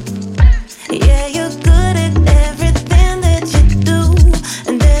 Yeah, you're good at everything that you do,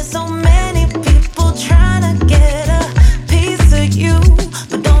 and there's so many people trying to get a piece of you.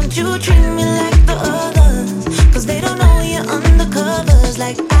 But don't you treat me like the others, 'cause they don't know you're undercovers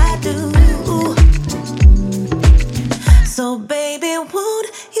like I do. So baby, won't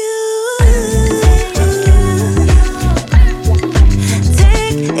you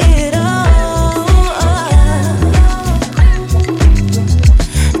take it off?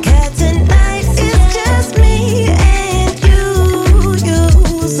 'Cause tonight is just me and you.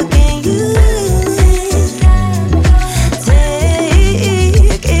 So can you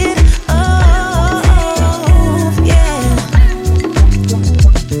take it off, yeah.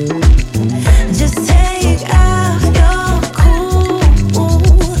 Just take off your cool.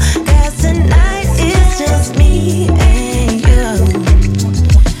 'Cause tonight is just me and you.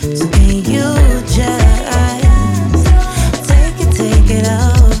 So can you just take it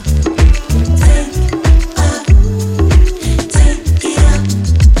off? Take it off, take it off,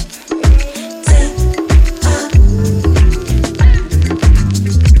 take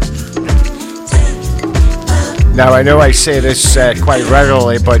off, Now, I know I say this quite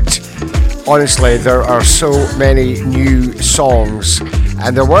regularly, but honestly, there are so many new songs,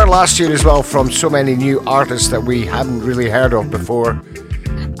 and there were last year as well from so many new artists that we hadn't really heard of before.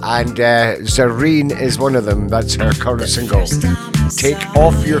 And Zarine is one of them. That's her current single. Take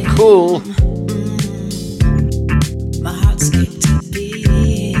Off Your Cool. My heart skipped a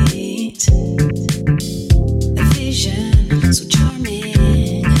beat. The vision so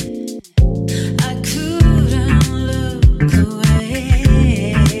charming, I couldn't look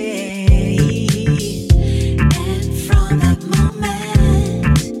away. And from that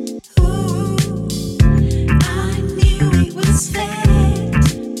moment, ooh, I knew it was fate.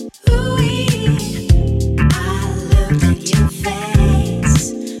 Ooh, I looked at your face.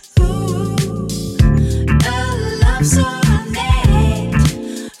 Ooh.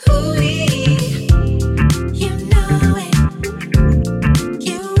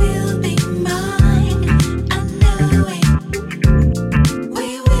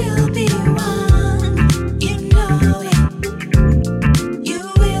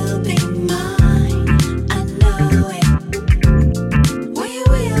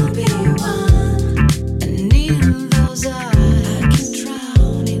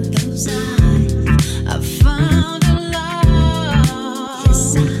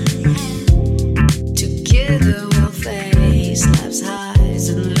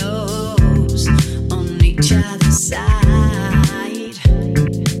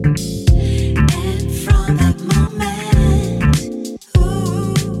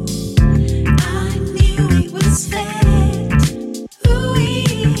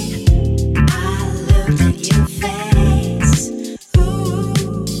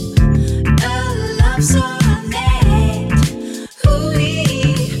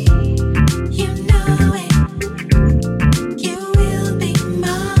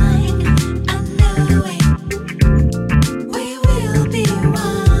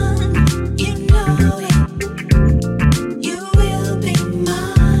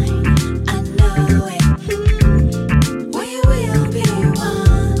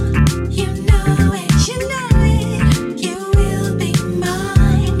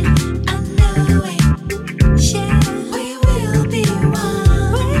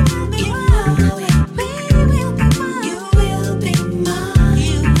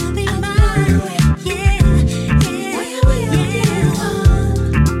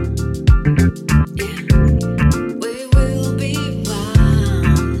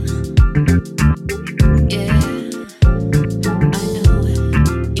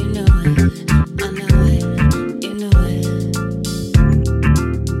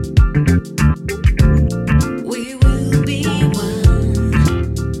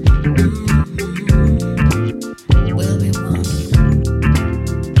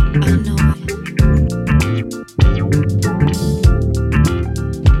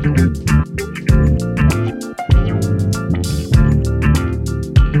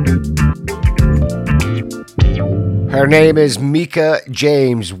 Her name is Mika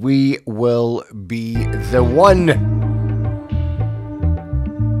James. We Will Be the One.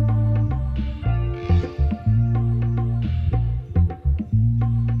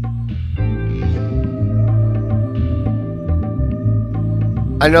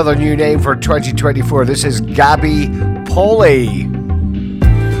 Another new name for 2024. This is Gabby Polly.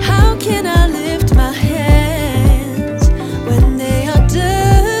 How can I lift my hands when they are dirty?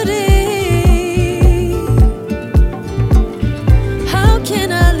 How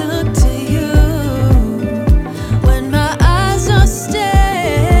can I look to you when my eyes are stained?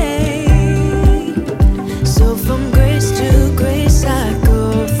 So from grace to grace I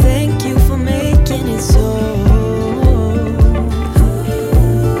go. Thank you for making it so.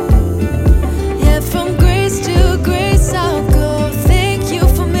 From grace to grace I'll go. Thank you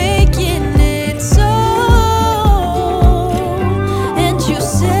for making it so. And you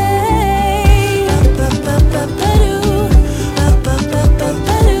say ba-ba-ba-ba-doo,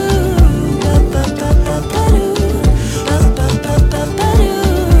 ba-ba-ba-ba-ba-doo, ba-ba-ba-ba-ba-doo,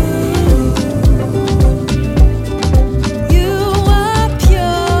 ba-ba-ba-ba-ba-doo. You are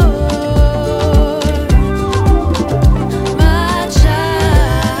pure, my child.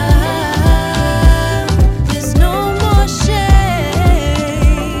 There's no more shame.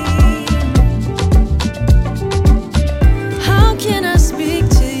 How can I speak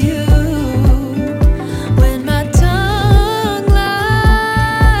to you when my tongue lies?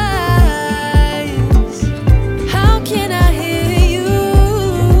 How can I hear you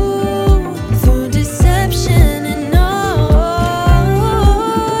through deception and noise?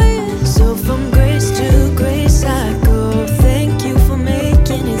 So from grace to grace I go. Thank you for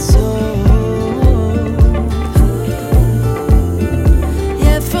making it so.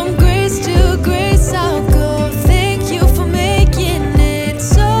 Yeah, from grace to grace I'll go. Thank you for making it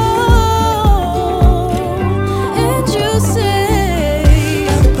so. And you say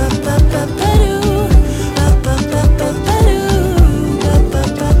ba-ba-ba-ba-doo, ba-ba-ba-ba-ba-doo,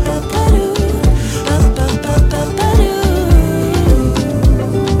 ba-ba-ba-ba-ba-doo, ba-ba-ba-ba-ba-doo.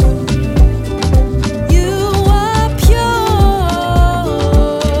 You are pure,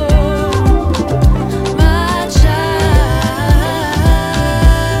 my child.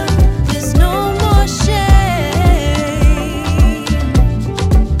 There's no more shame.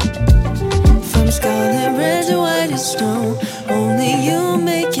 From scarlet red to white as snow, only you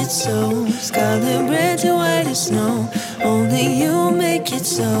make it so. Scarlet red to white as snow, only you make it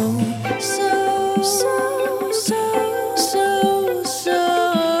so. So, so, so, so, so.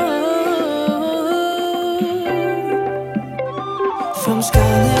 From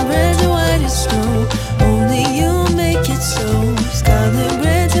scarlet red to white as snow, only you make it so. Scarlet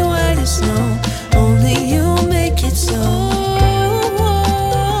red to white as snow, only you make it so.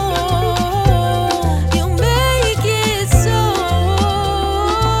 You make it so.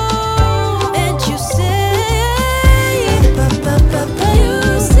 And you say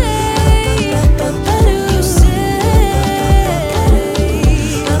ba-ba-ba-ba-doo, say ba-ba-ba-ba-doo, say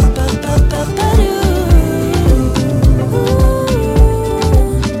ba-ba-ba-ba-doo.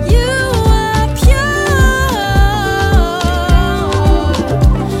 You are pure,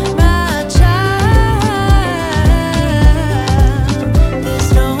 my child. There's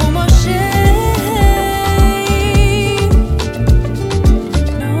no more shame,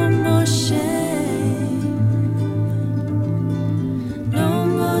 no more shame, no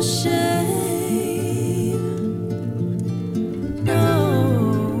more shame, no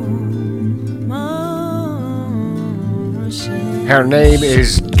more shame. Her name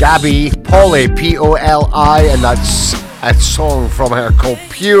is Gabby Polly, P-O-L-I, and that's a song from her called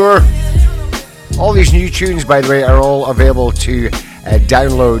Pure. All these new tunes, by the way, are all available to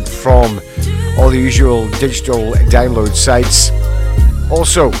download from all the usual digital download sites.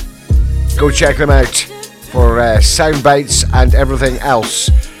 Also, go check them out for sound bites and everything else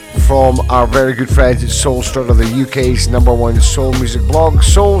from our very good friends at Soul Strutter, the UK's #1 soul music blog,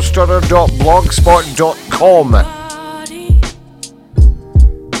 soulstrutter.blogspot.com.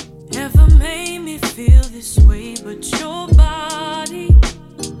 Never made me feel this way, but your body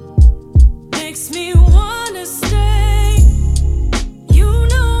makes me wanna stay. You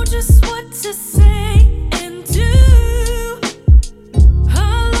know just what to say and do.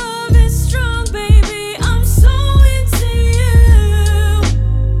 Our love is strong, baby. I'm so into you.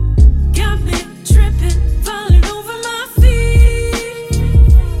 Got me tripping, falling over my feet.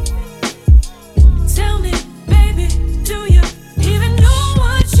 Tell me, baby.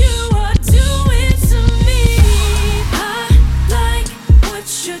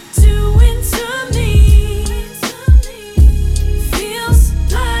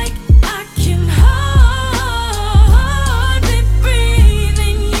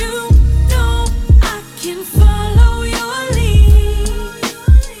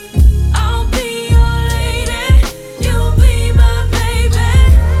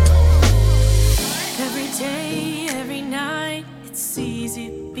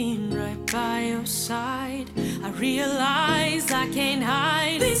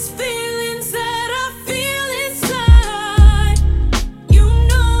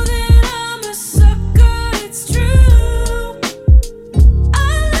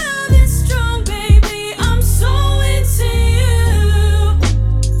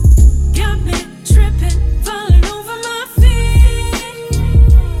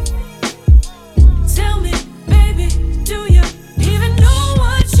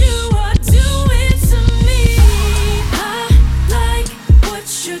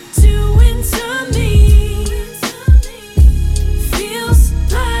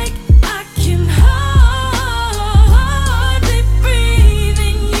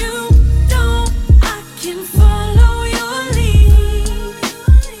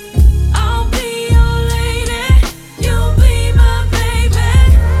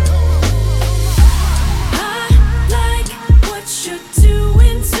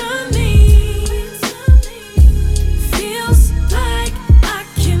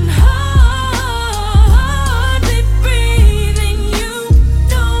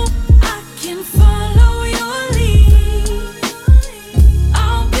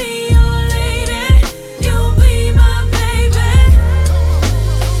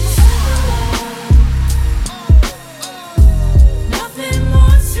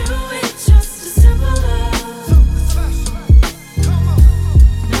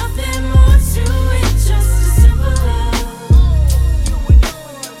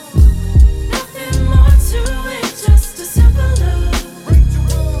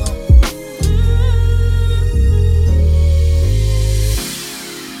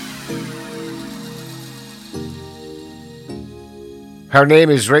 Her name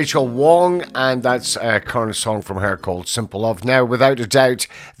is Rachel Wong, and that's a current song from her called Simple Love. Now, without a doubt,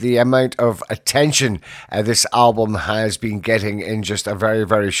 the amount of attention this album has been getting in just a very,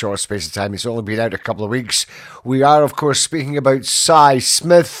 very short space of time. It's only been out a couple of weeks. We are, of course, speaking about Cy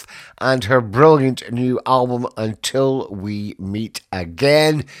Smith and her brilliant new album, Until We Meet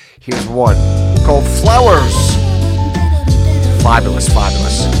Again. Here's one called Flowers. Fabulous,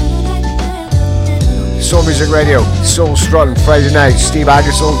 fabulous. Soul Music Radio, Soul Struttin, Friday night, Steve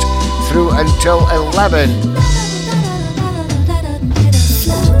Aggasild through until 11.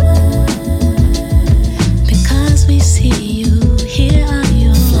 Because we see you, here are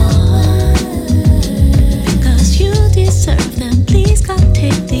yours. Because you deserve them, please come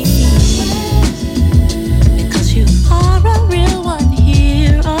take these. Because you are a real one,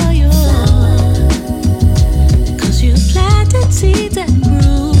 here are yours. Because you planted seeds and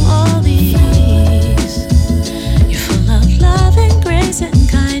grew all these. Love and grace and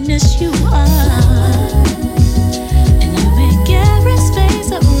kindness you are, and you make every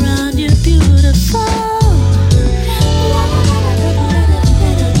space around you beautiful.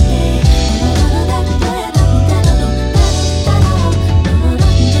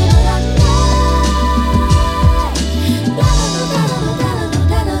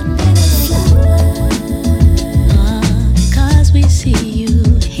 Because we see you,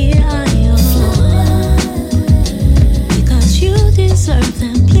 here are yours. You deserve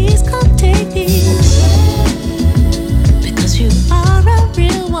them, please come take these. Because you are a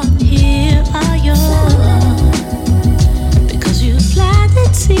real one, here are yours. Because you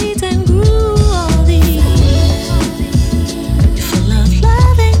planted seeds and grew all these. You're full of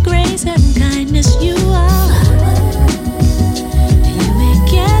love and grace and kindness you are. And you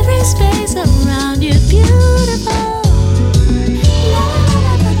make every space around you beautiful.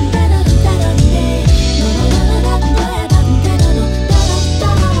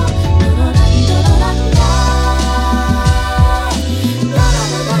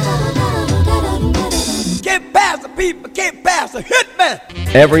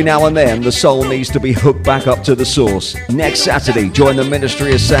 Every now and then, the soul needs to be hooked back up to the source. Next Saturday, join the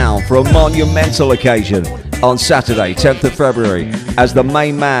Ministry of Sound for a monumental occasion. On Saturday, 10th of February, as the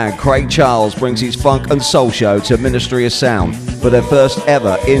main man, Craig Charles, brings his funk and soul show to Ministry of Sound for their first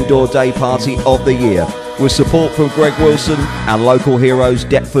ever indoor day party of the year, with support from Greg Wilson and local heroes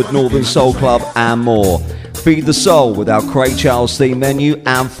Deptford Northern Soul Club and more. Feed the soul with our Craig Charles theme menu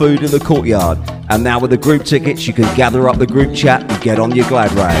and food in the courtyard. And now with the group tickets, you can gather up the group chat and get on your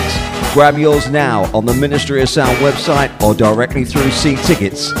glad rags. Grab yours now on the Ministry of Sound website or directly through C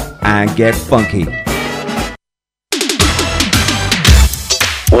Tickets and get funky.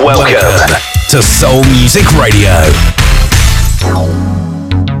 Welcome to Soul Music Radio.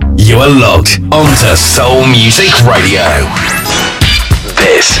 You are logged onto Soul Music Radio.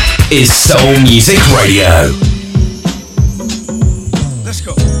 This is Soul Music Radio. Let's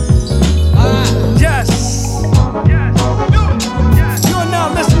go. Yes. You are now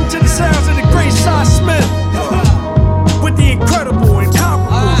listening to the sounds of the great Cy Smith with the incredible,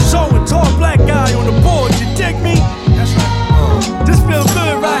 incomparable, so and tall black guy on the board. You dig me? That's right. This feels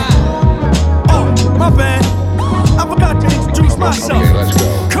good, right? Oh, my bad. I forgot to introduce myself. Okay, let's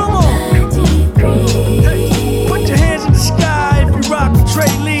go. Come on. Hey, put your hands in the sky if you rock with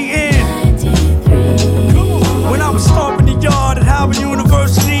Trey Lee in. When I was stomping the yard at Howard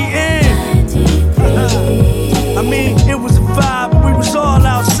University in. I mean, it was a vibe, but we was all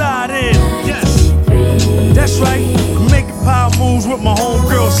outside in. Yes, that's right. Making power moves with my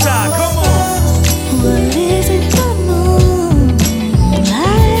homegirl side. Come on. What is it, the moonlight?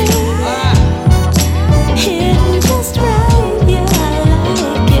 Hitting just right, yeah, I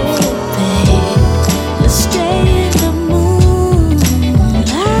like it, babe. Let's stay in the moonlight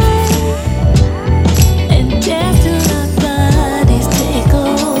and dance till our bodies take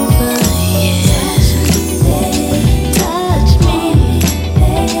over, yeah. Touch me,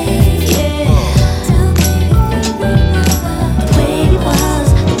 yeah.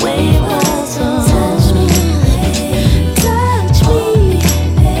 The way it was, oh. Touch me,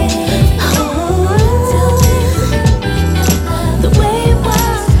 oh. The way it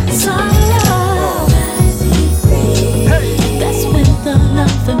was, oh. That's when the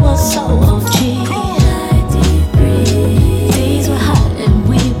loving was so OG. These were hot and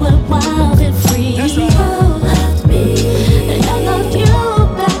we were wild and free. Oh, loved me, and I love you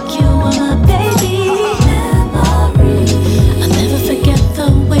back. You were my baby. I'll never forget the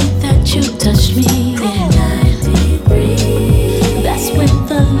way that you touched me. That's when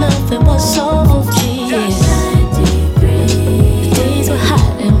the loving was so OG. Days were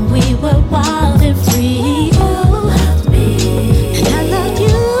hot and we were wild and free. Oh, loved me, and I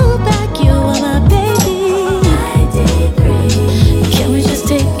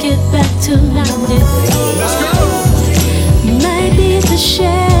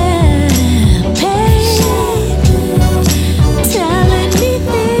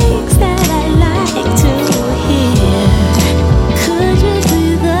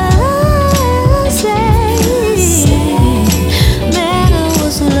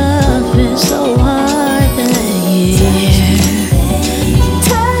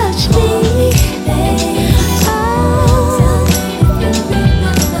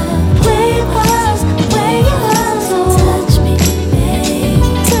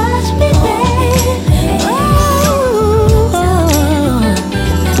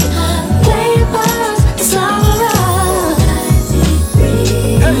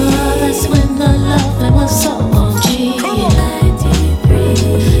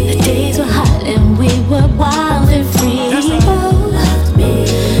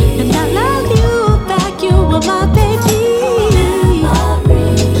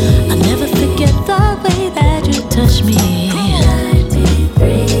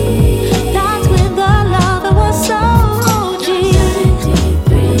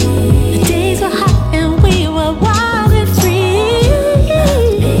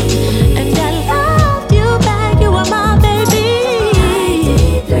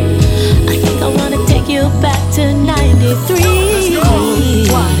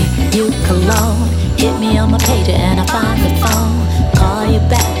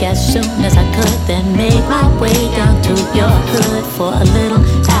soon as I could, then made my way down to your hood for a little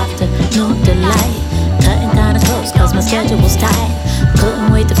afternoon delight. Cutting kinda close cause my schedule was tight.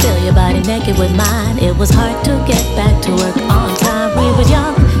 Couldn't wait to feel your body naked with mine. It was hard to get back to work on time. We were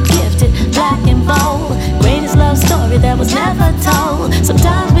young, gifted, black and bold. Greatest love story that was never told.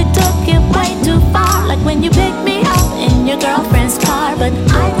 Sometimes we took it way too far, like when you picked me up in your girlfriend's car. But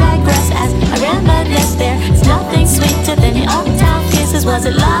I digress as I reminisce. There's nothing sweeter than your uptown kisses. Was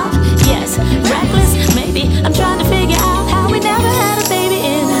it love? Yes. Reckless? Maybe. I'm trying to figure out how we never had a baby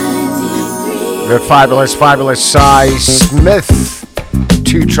in 93. The fabulous Cy Smith.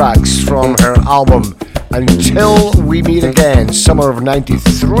 2 tracks from her album Until We Meet Again, summer of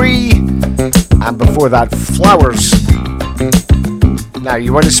 93, and before that, Flowers. Now,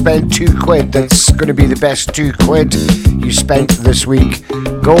 you want to spend £2, that's going to be the best £2 you spent this week.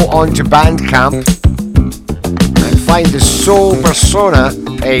 Go on to Bandcamp and find the Soul Persona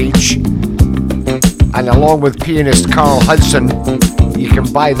page, and along with pianist Carl Hudson, you can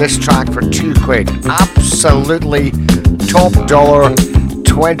buy this track for £2. Absolutely top dollar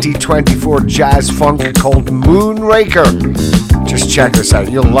 2024 jazz funk called Moonraker. Just check this out,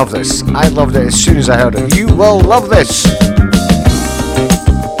 you'll love this. I loved it as soon as I heard it. You will love this.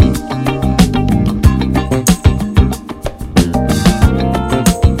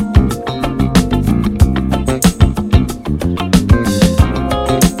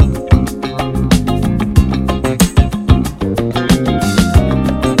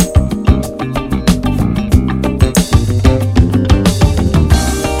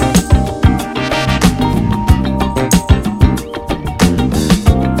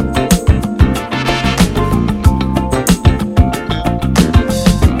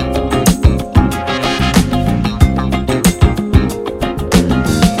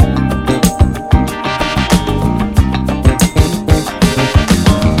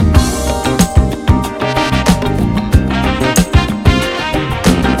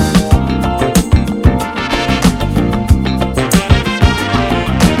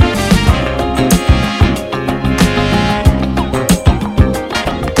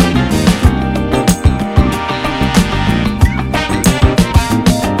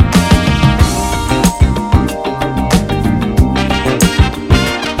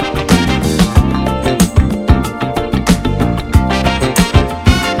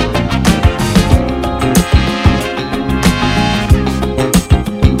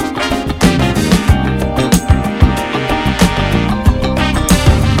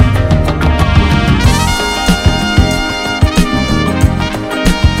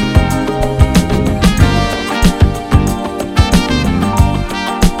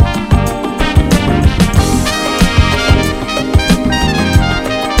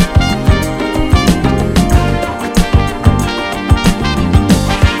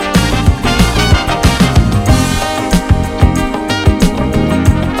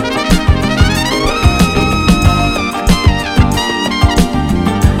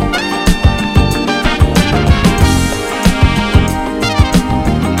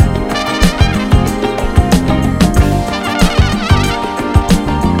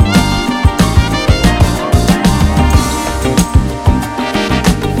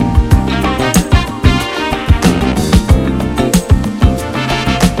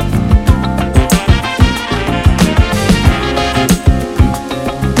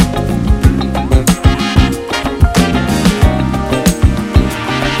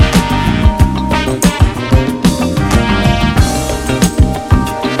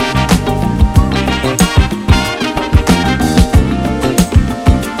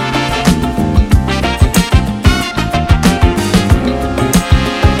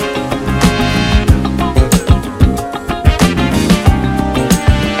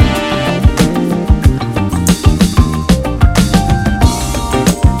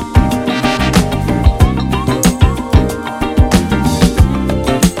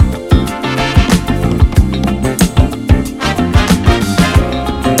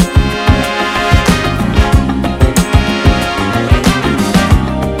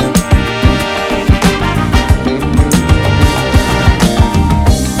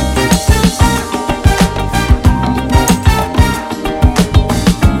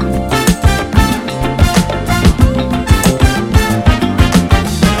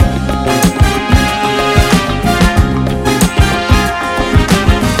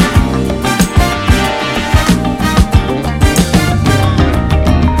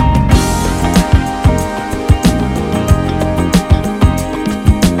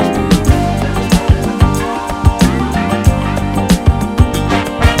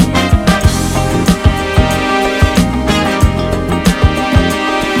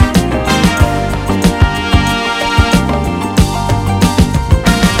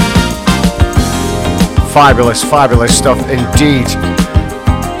 Fabulous, fabulous stuff indeed.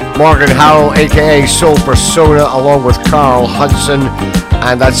 Morgan Harrell, aka Soul Persona, along with Carl Hudson,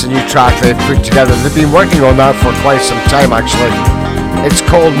 and that's a new track they've put together. They've been working on that for quite some time actually. It's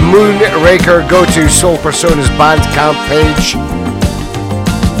called Moonraker. Go to Soul Persona's Bandcamp page.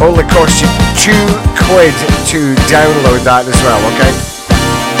 Only costs you £2 to download that as well, okay?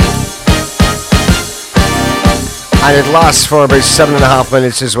 And it lasts for about 7.5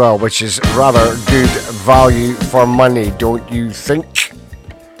 minutes as well, which is rather good value for money, don't you think?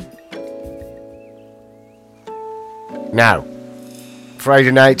 Now,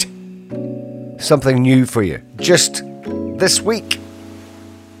 Friday night, something new for you. Just this week.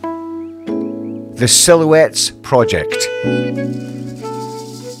 The Silhouettes Project.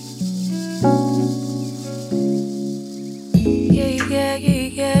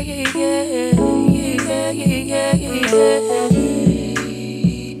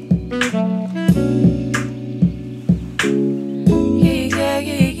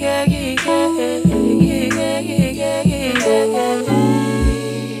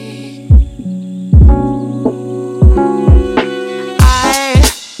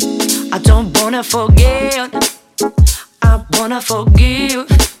 I don't wanna forget, I wanna forgive.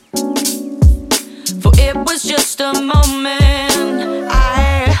 For it was just a moment.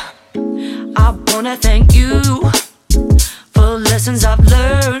 I wanna thank you for lessons I've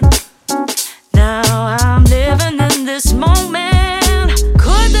learned. Now I'm living in this moment.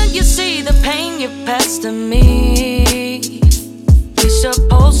 Couldn't you see the pain you passed to me? We're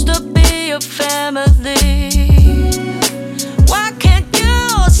supposed to be a family. Why can't you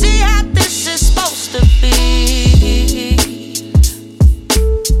see how this is supposed to be?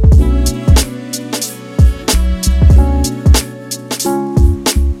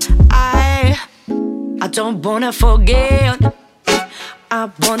 I don't wanna forget, I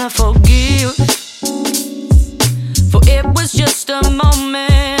wanna forgive. For it was just a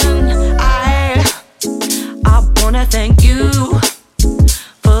moment. I wanna thank you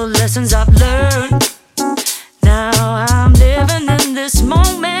for lessons I've learned. Now I'm living in this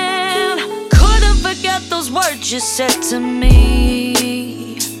moment. Couldn't forget those words you said to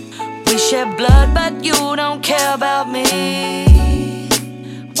me. We shed blood, but you don't care about me.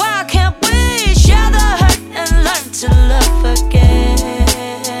 Why can't we share the hurt and learn to love again?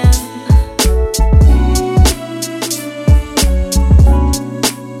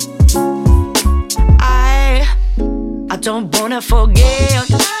 I don't wanna forget,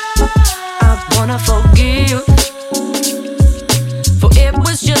 I wanna forgive. For it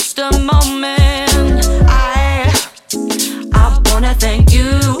was just a moment. I wanna thank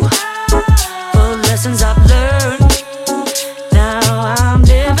you for lessons I've learned. Now I'm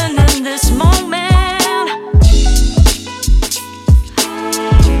living in this moment.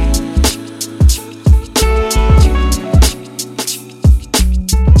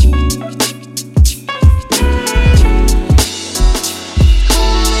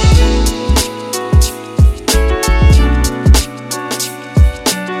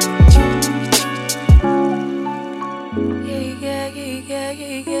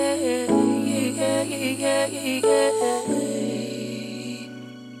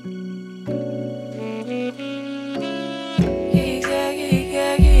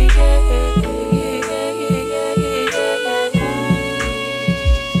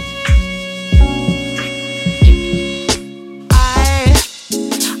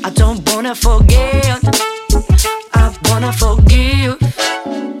 I don't wanna forget, I wanna forgive.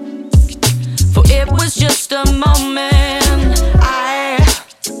 For it was just a moment. I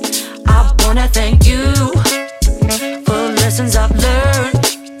wanna thank you for lessons I've learned.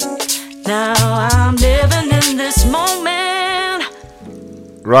 Now I'm living in this moment.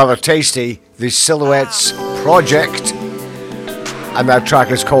 Rather tasty, the Silhouettes Project. And that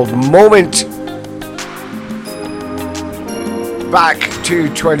track is called Moment. Back to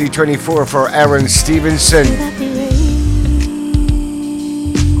 2024 for Aaron Stevenson.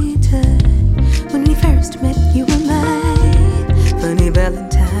 When we first met, you were my funny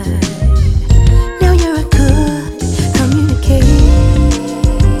Valentine. Now you're a good communicator,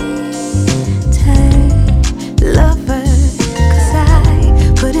 lover. 'Cause I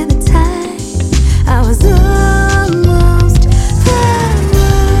put in the time. I was almost there.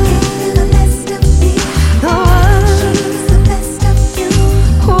 Gave you the best of me. Choose the best of you.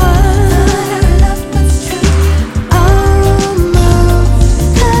 What our love was true.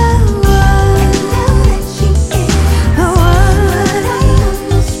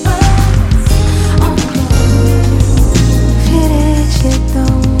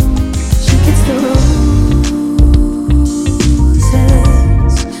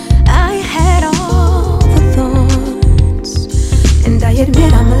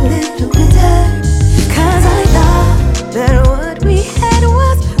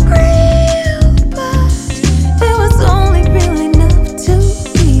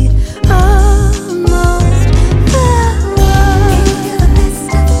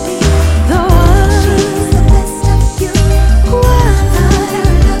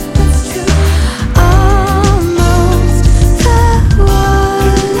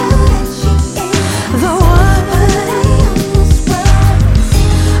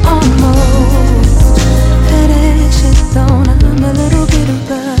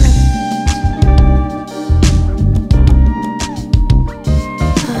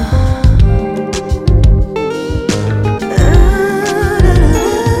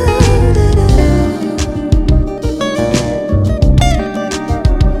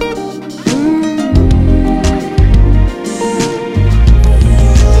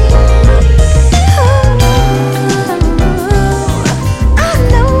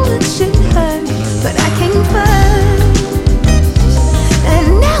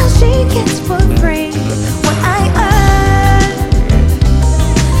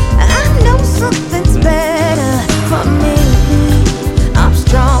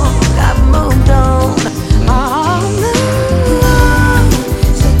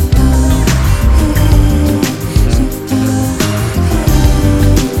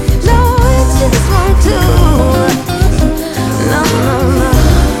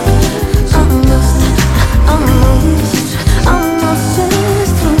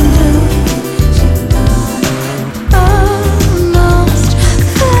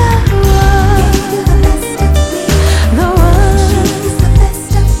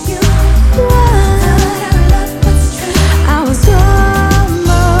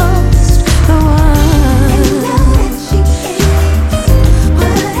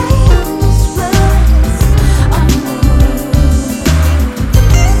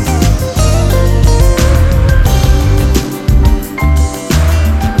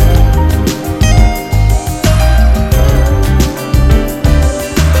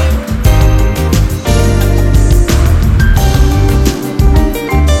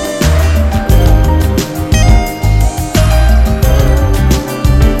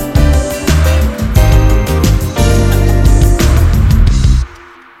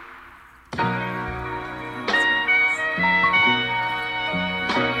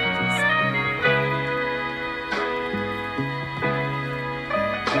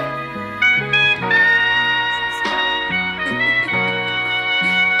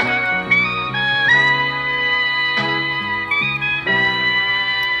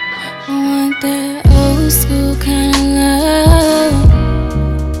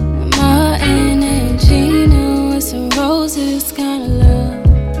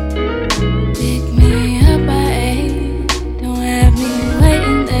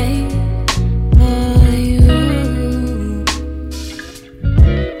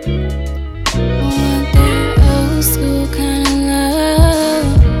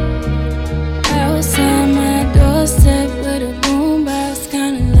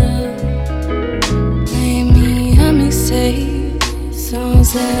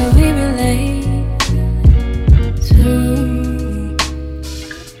 songs that we relate to.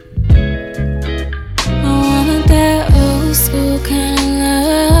 I want that old school kind of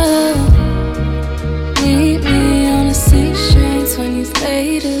love. Meet me on the 6 train, 20s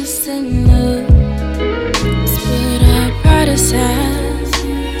latest in love. Let's put our pride aside,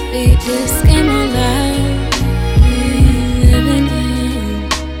 beat this game of life we living in.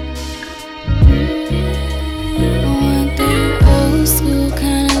 I want that old school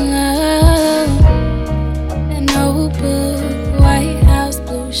kind of love. An old book, White House,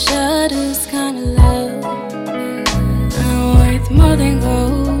 blue shutters kind of love. I'm worth more than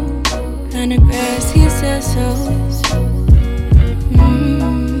gold, and the grass he says so. I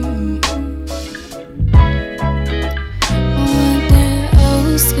want that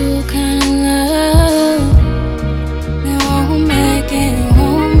old school kind of love. That homemade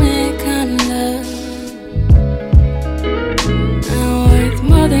kind of love. I'm worth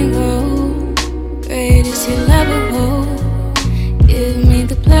more than gold, greatest you'll ever hold. Give me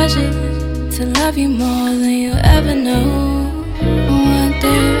the pleasure to love you more than you'll ever know. I want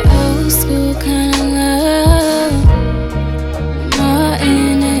that old school kind of love.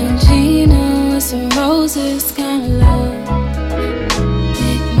 Martin and Gina with some roses kind of love.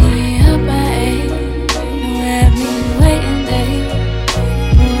 Pick me up by 8, don't have me waiting late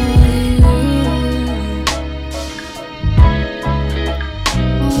for you.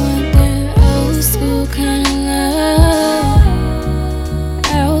 I want that old school kind of love.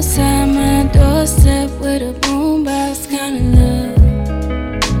 Outside my doorstep with a boombox kind of love.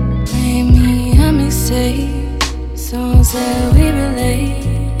 Make me help me say songs that we relate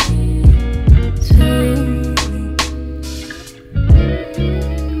to.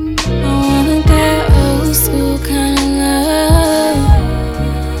 I want that old school kind of love.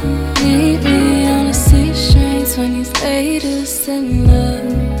 Meet me on the 6 train, 20s latest in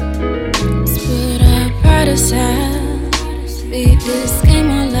love. Let's put our pride aside, beat this game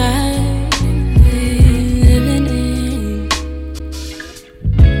of life we living in.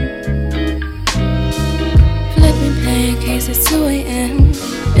 Flipping pancakes at 2 a.m.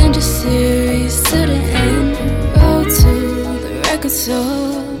 Ninja series to the end. Roll to the record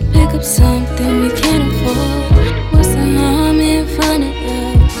store, pick up something we can't afford. What's the harm in finding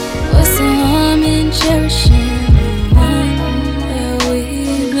love? What's the harm in cherishing the one that we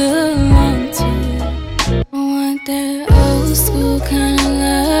belong to? I want that old school kind of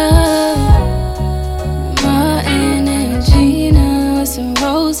love. Martin and Gina with some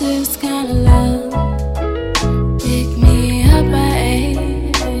roses kind of love. Pick me up by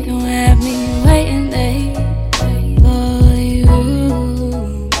 8, don't have me waiting late for you.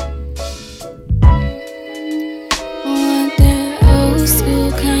 I want that old school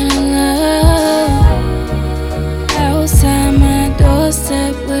kind of love. Outside my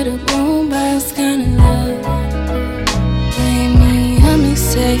doorstep with a boombox kind of love. Make me help me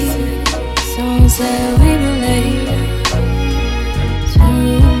say songs that we relate to.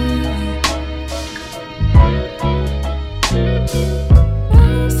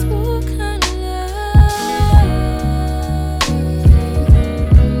 Old school kind of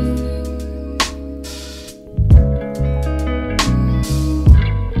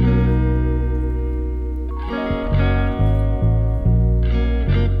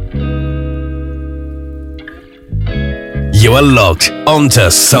You are locked onto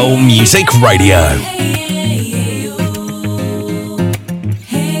Soul Music Radio.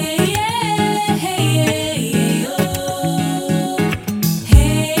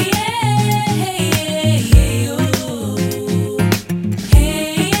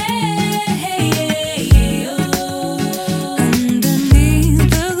 Underneath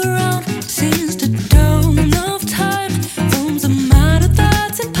the ground, since the dawn of time, forms a matter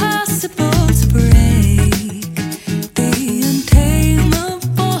that's impossible to break. The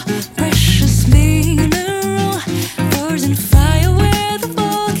untamable, precious mineral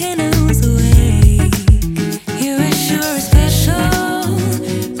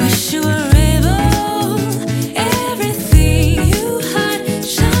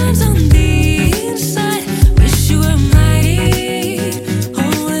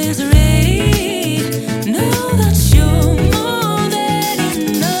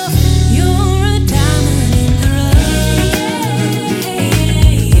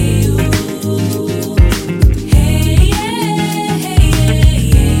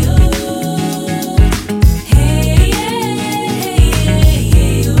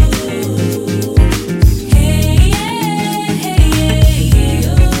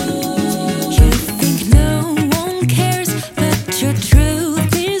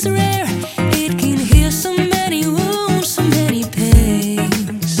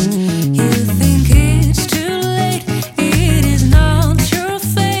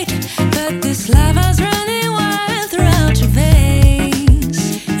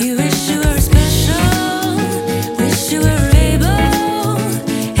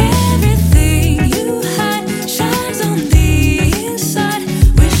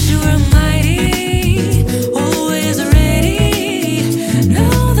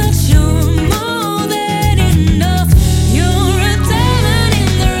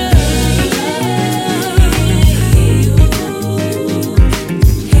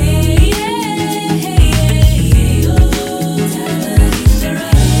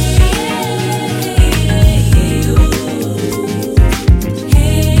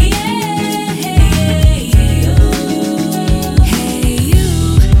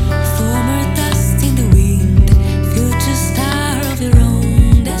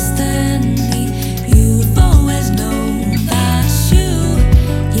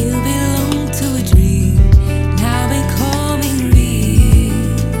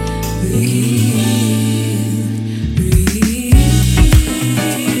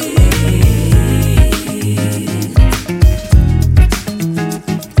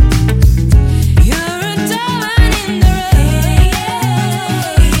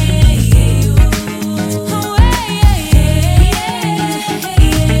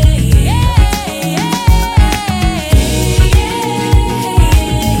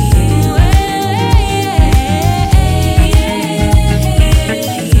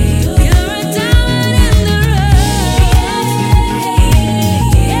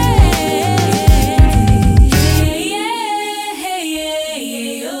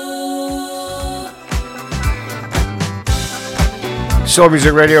Soul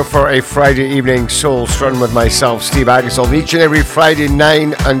Music Radio for a Friday evening Soul Struttin with myself, Steve Aggasild, each and every Friday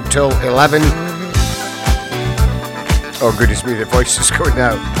 9 until 11. Oh goodness me, the voice is going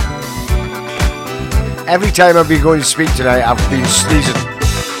now. Every time I've been going to speak tonight, I've been sneezing,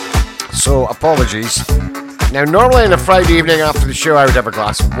 so apologies. Now normally on a Friday evening after the show I would have a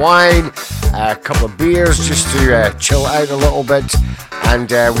glass of wine, a couple of beers just to chill out a little bit and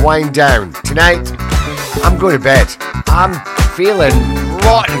wind down. Tonight I'm going to bed. I'm feeling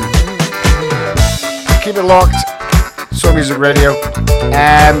rotten. Keep it locked. Soul Music Radio.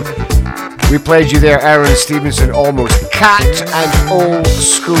 We played you there, Aaron Stevenson, Almost Cat, and Old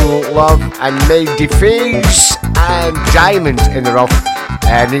School Love, and Made Defease, and Diamond in the Rough.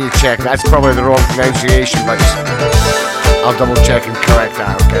 Need to check. That's probably the wrong pronunciation, but I'll double check and correct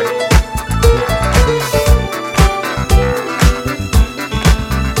that, okay?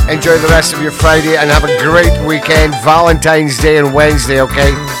 Enjoy the rest of your Friday and have a great weekend. Valentine's Day and Wednesday,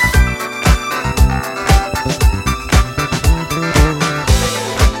 okay?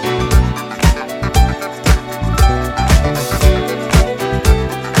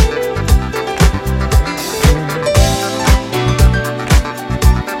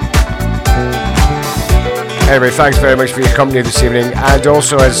 Anyway, thanks very much for your company this evening, and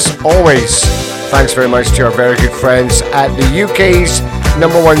also, as always, thanks very much to our very good friends at the UK's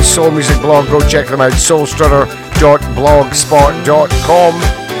 #1 soul music blog. Go check them out,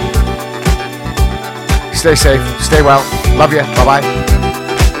 soulstrutter.blogspot.com. Stay safe, stay well, love you, bye bye.